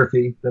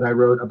biography that I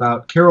wrote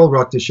about Carol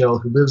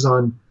Ruckteschel, who lives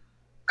on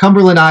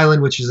Cumberland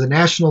Island, which is a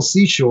national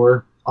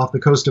seashore off the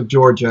coast of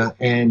Georgia.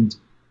 And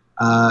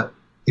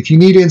if you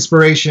need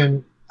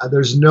inspiration,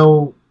 there's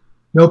no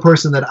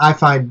person that I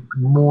find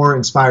more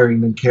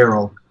inspiring than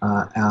Carol.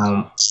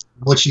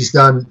 What she's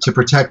done to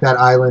protect that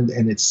island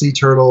and its sea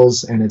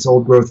turtles and its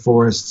old growth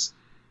forests.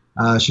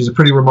 She's a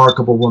pretty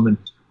remarkable woman.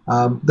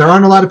 There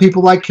aren't a lot of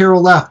people like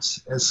Carol left,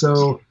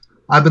 so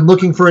I've been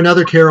looking for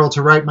another Carol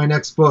to write my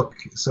next book.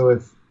 So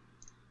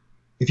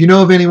if you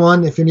know of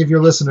anyone, if any of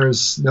your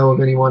listeners know of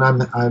anyone,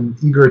 I'm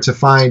eager to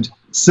find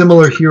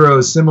similar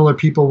heroes, similar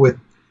people with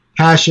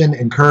passion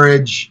and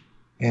courage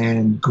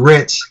and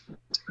grit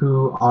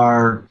who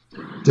are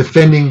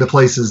defending the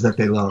places that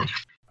they love.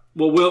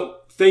 Well, Will,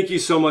 thank you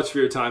so much for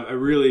your time. I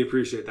really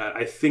appreciate that.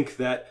 I think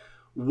that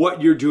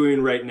what you're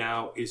doing right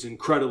now is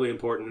incredibly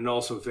important and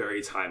also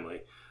very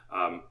timely.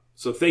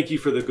 So thank you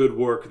for the good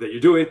work that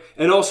you're doing,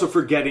 and also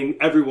for getting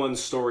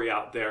everyone's story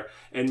out there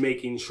and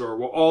making sure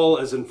we're all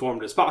as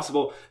informed as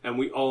possible and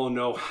we all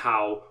know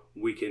how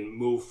we can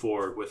move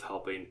forward with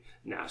helping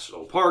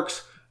national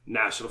parks,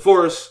 national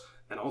forests,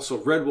 and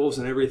also red wolves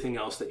and everything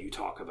else that you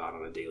talk about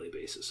on a daily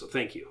basis. So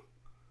thank you.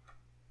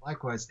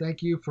 Likewise.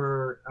 Thank you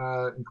for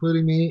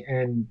including me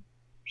and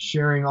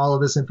sharing all of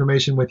this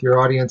information with your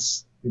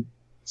audience. It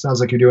sounds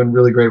like you're doing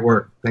really great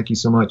work. Thank you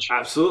so much.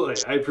 Absolutely.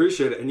 I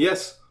appreciate it. And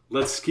yes,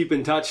 let's keep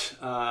in touch,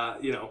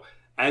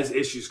 as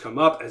issues come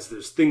up, as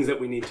there's things that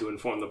we need to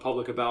inform the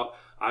public about.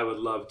 I would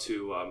love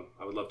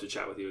to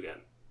chat with you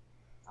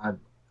again.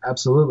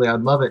 Absolutely.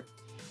 I'd love it.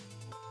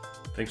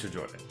 Thanks for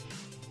joining.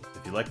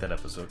 If you liked that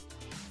episode,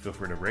 feel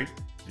free to rate,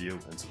 view,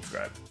 and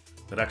subscribe.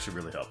 That actually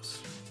really helps.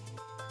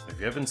 If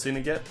you haven't seen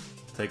it yet,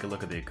 take a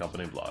look at the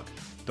accompanying blog.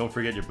 Don't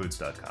forget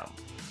yourboots.com,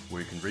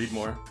 where you can read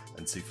more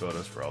and see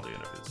photos for all the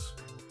interviews.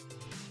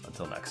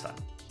 Until next time,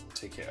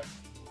 take care.